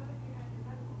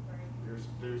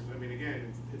 I mean,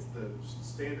 again, it's the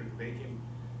standard. They can,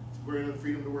 we're in a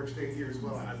freedom to work state here as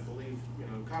well. I believe, you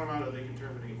know, in Colorado, they can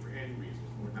terminate for any reason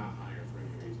or not hire for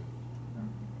any reason.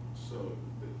 So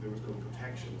there was no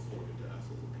protection afforded to us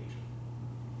as a patient.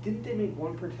 Didn't they make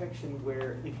one protection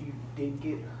where if you did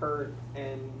get hurt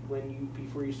and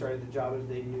before you started the job, if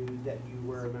they knew that you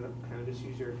were a medical cannabis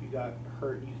user, if you got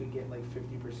hurt, you could get like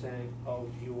 50%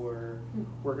 of your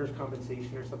workers'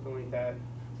 compensation or something like that?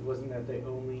 It wasn't that the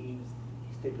only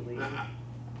stipulation?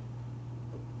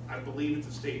 I believe it's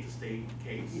a state-to-state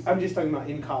case. I'm just talking about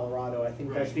in Colorado. I think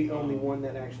Right. That's the only one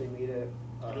that actually made it.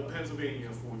 The Pennsylvania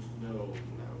forms, no.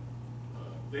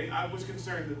 I was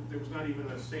concerned that there was not even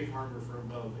a safe harbor for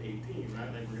above 18,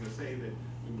 right? Like we're going to say that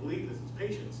we believe this as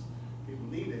patients, people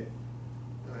need it,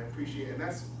 and I appreciate it. And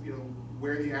that's, you know,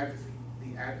 where the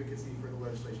advocacy for the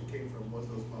legislation came from was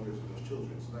those mothers and those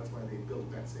children. So that's why they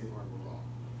built that safe harbor law.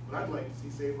 But I'd like to see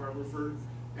safe harbor for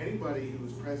anybody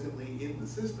who's presently in the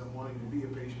system wanting to be a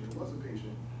patient or was a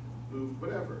patient, moved,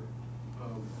 whatever.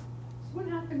 What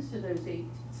happens to those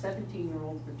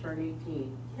 17-year-olds that turn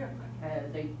 18?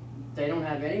 They don't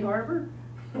have any harbor?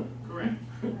 Correct.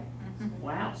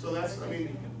 Wow. So that's, I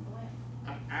mean,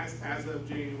 as of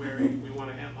January, we want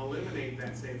to eliminate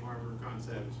that safe harbor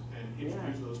concept and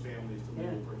introduce those families to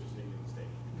legal purchasing in the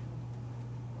state.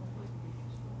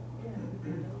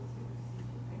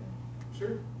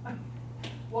 Sure.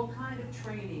 What kind of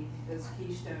training does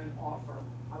Keystone offer?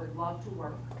 I would love to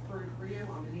work for a career.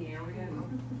 I'm in the area and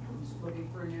I'm just looking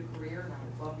for a new career and I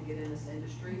would love to get in this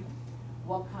industry.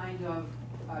 What kind of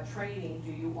training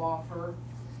do you offer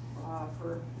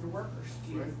for your workers?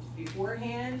 Do you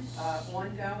beforehand,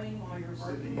 ongoing while you're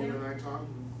working there? You and I talked,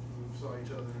 we saw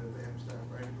each other at the staff,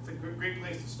 right? It's a great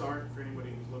place to start for anybody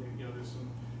who's looking. You know, there's some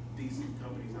decent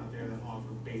companies out there that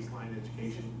offer baseline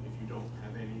education if you don't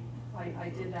have any. I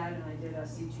did that and I did a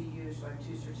CTU, so I have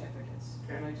 2 certificates.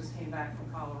 Okay. And I just came back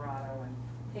from Colorado and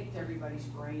picked everybody's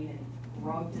brain and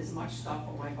rubbed as much stuff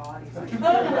on my body as I could.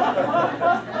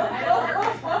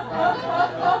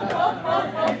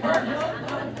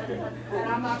 And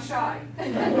I'm not shy.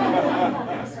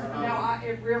 No,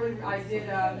 I did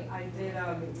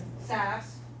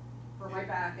SAS for my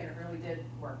back and it really did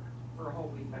work for a whole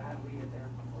week, but I had to leave it there.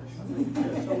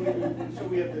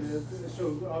 So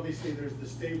obviously there's the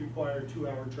state required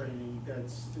 2-hour training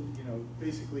that's, you know,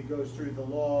 basically goes through the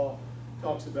law,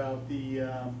 talks about the, you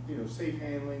know, safe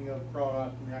handling of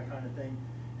product and that kind of thing.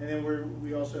 And then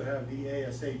we also have the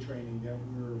ASA training that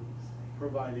we're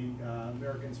providing,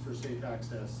 Americans for Safe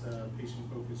Access,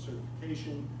 patient-focused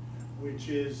certification, which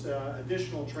is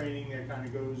additional training that kind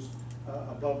of goes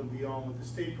above and beyond what the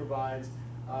state provides.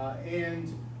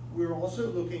 And we're also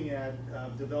looking at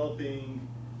developing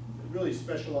really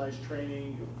specialized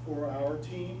training for our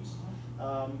teams,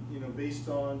 you know, based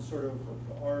on sort of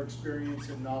our experience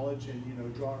and knowledge and, you know,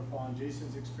 drawing upon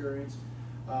Jason's experience.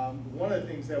 One of the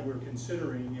things that we're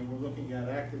considering and we're looking at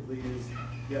actively is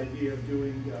the idea of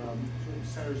doing sort of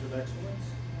centers of excellence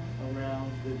around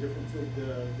the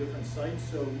different sites.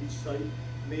 So each site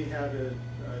may have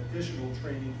additional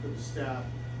training for the staff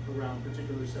around a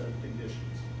particular set of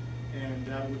conditions. And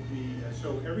that would be,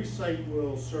 so every site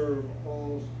will serve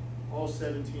all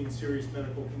 17 serious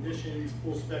medical conditions,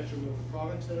 full spectrum of the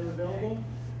products that are available.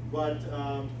 But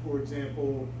for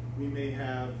example, we may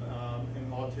have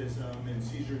an autism and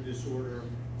seizure disorder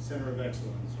center of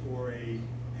excellence, or a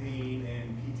pain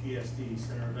and PTSD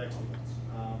center of excellence.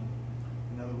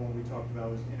 Another one we talked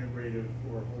about was integrative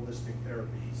or holistic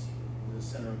therapies, the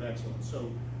center of excellence. So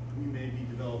we may be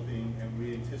developing, and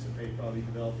we anticipate probably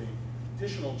developing,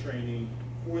 additional training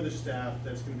for the staff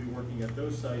that's going to be working at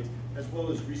those sites, as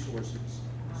well as resources,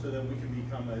 so that we can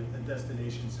become a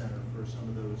destination center for some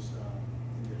of those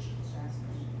conditions.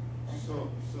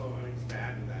 So I mean, to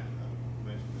add to that,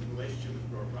 the relationship with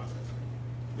the grower processor,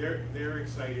 they're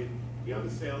excited beyond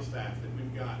the sales staff that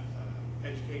we've got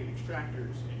educated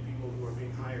extractors and people who are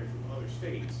being hired from other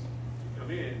states to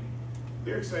come in.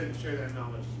 They're excited to share that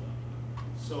knowledge as well.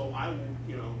 So I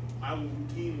will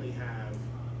routinely have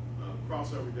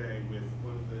crossover day with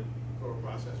one of the grower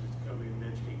processors to come in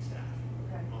and educate staff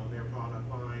on their product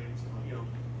lines.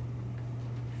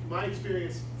 My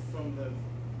experience from the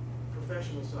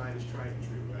professional side is tried and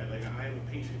true, right? Like, I am a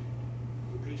patient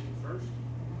first,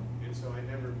 and so I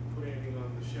never put anything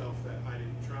on the shelf that I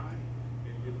didn't try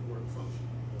and didn't work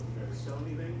functionally. I wasn't going to sell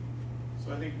anything.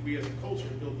 So I think we as a culture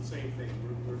build the same thing.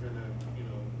 We're going to,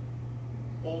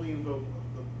 only invoke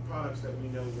the products that we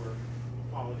know work,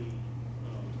 quality,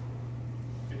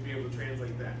 and be able to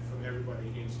translate that from everybody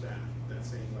in staff, that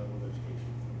same level of education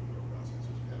from the grower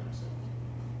processors and ourselves.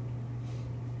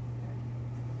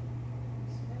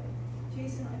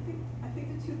 Jason, I think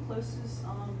the two closest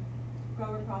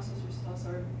grower processors to us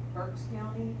are Berks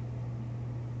County,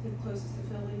 the closest to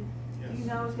Philly. Yes. Do you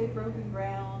know if they've broken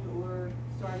ground or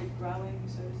started growing,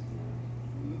 so to speak?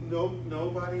 No,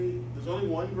 nobody. There's only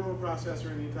one grower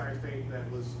processor in the entire state that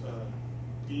was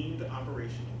deemed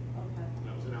operational. Okay. And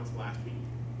that was announced last week.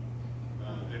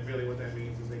 And really, what that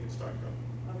means is they can start growing.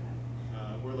 Okay.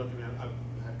 We're looking at. I've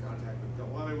had contact with a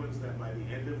couple other ones that by the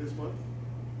end of this month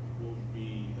will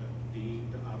be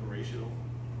deemed operational,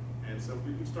 and so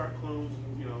we can start clones. And,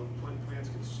 plants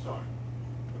can start,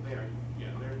 but they are. Yeah,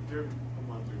 they're a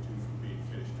month or two from being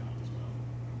finished out as well.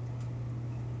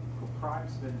 Well,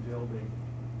 Prime's been building,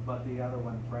 but the other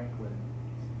one, Franklin,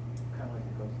 kind of like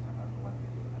a ghost town. I don't know what they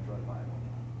do. I drove by it all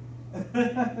the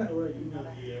time. Oh, right, you know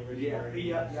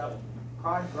the Yeah.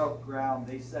 Prime broke ground.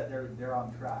 They said they're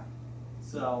on track.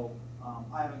 So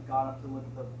I haven't gone up to look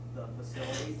at the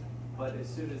facility, but as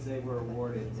soon as they were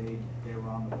awarded, they were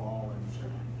on the ball, and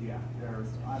yeah,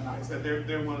 I'm not. Like I said,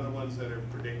 they're one of the ones that are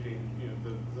predicting,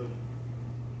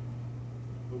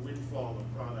 the windfall of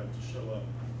product to show up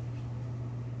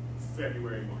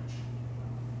February, March.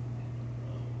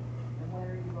 And when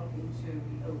are you looking to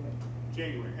be open?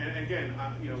 January, and again,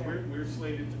 we're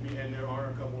slated to be, and there are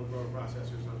a couple of grower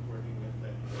processors I'm working with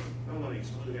that I don't want to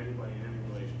exclude anybody in any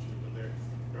relationship, but there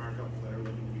are a couple that are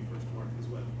looking to be first to market as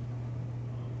well.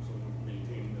 So we're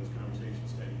maintaining those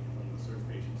conversations steady on the serve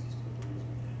patients as quickly as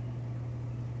we can.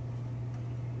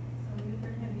 So you're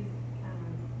going to have these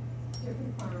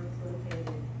different farms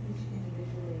located, each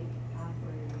individually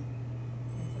operating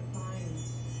and supplying.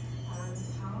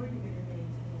 How are you going to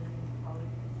maintain quality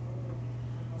control?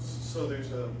 So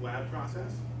there's a lab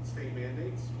process, state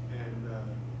mandates, and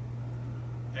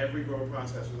every grower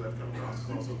processor that I've come across is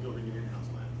also building an in-house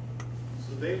lab.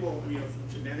 So they will, from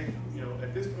genetic,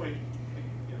 at this point,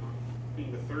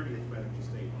 being the 30th medical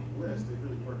state on the list, they've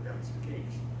really worked out some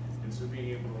kinks. And so being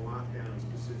able to lock down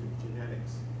specific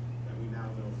genetics that we now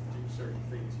know do certain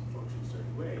things and function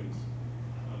certain ways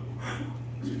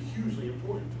is hugely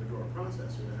important to the grower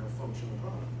processor to have functional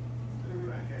product in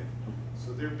the back end.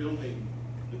 So they're building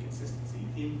the consistency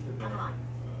into their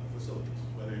facilities,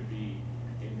 whether it be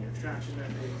in their extraction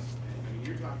methods. And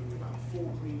you're talking about full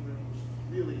clean rooms,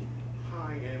 really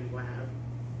high-end lab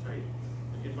type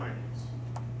environments.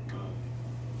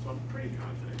 So I'm pretty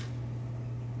confident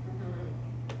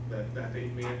that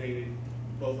they've mandated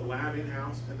both a lab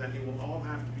in-house and that it will all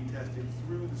have to be tested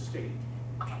through the state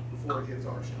before it hits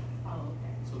our shelf. Oh,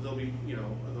 okay. So there'll be,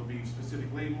 there'll be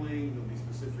specific labeling, there'll be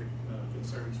specific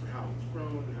concerns for how it's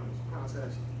grown and how it's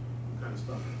processed, what kind of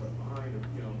stuff is left behind,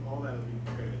 all that will be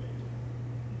regulated.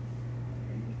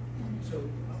 So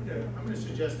I'm gonna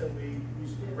suggest that we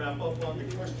wrap up on the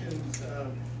questions,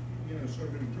 sort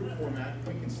of in group format.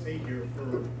 We can stay here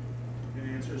and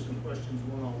answer some questions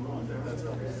one-on-one, if that's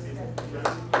helpful to people.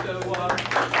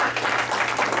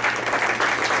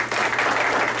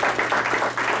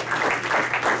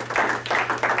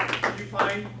 Did you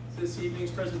find this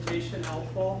evening's presentation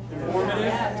helpful,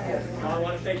 informative? I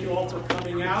want to thank you all for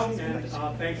coming out, and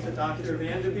thanks to Dr.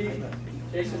 Vanderbeek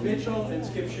Jason Mitchell and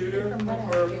Skip Shooter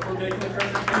for making the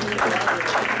presentation.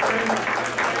 Thank you very much.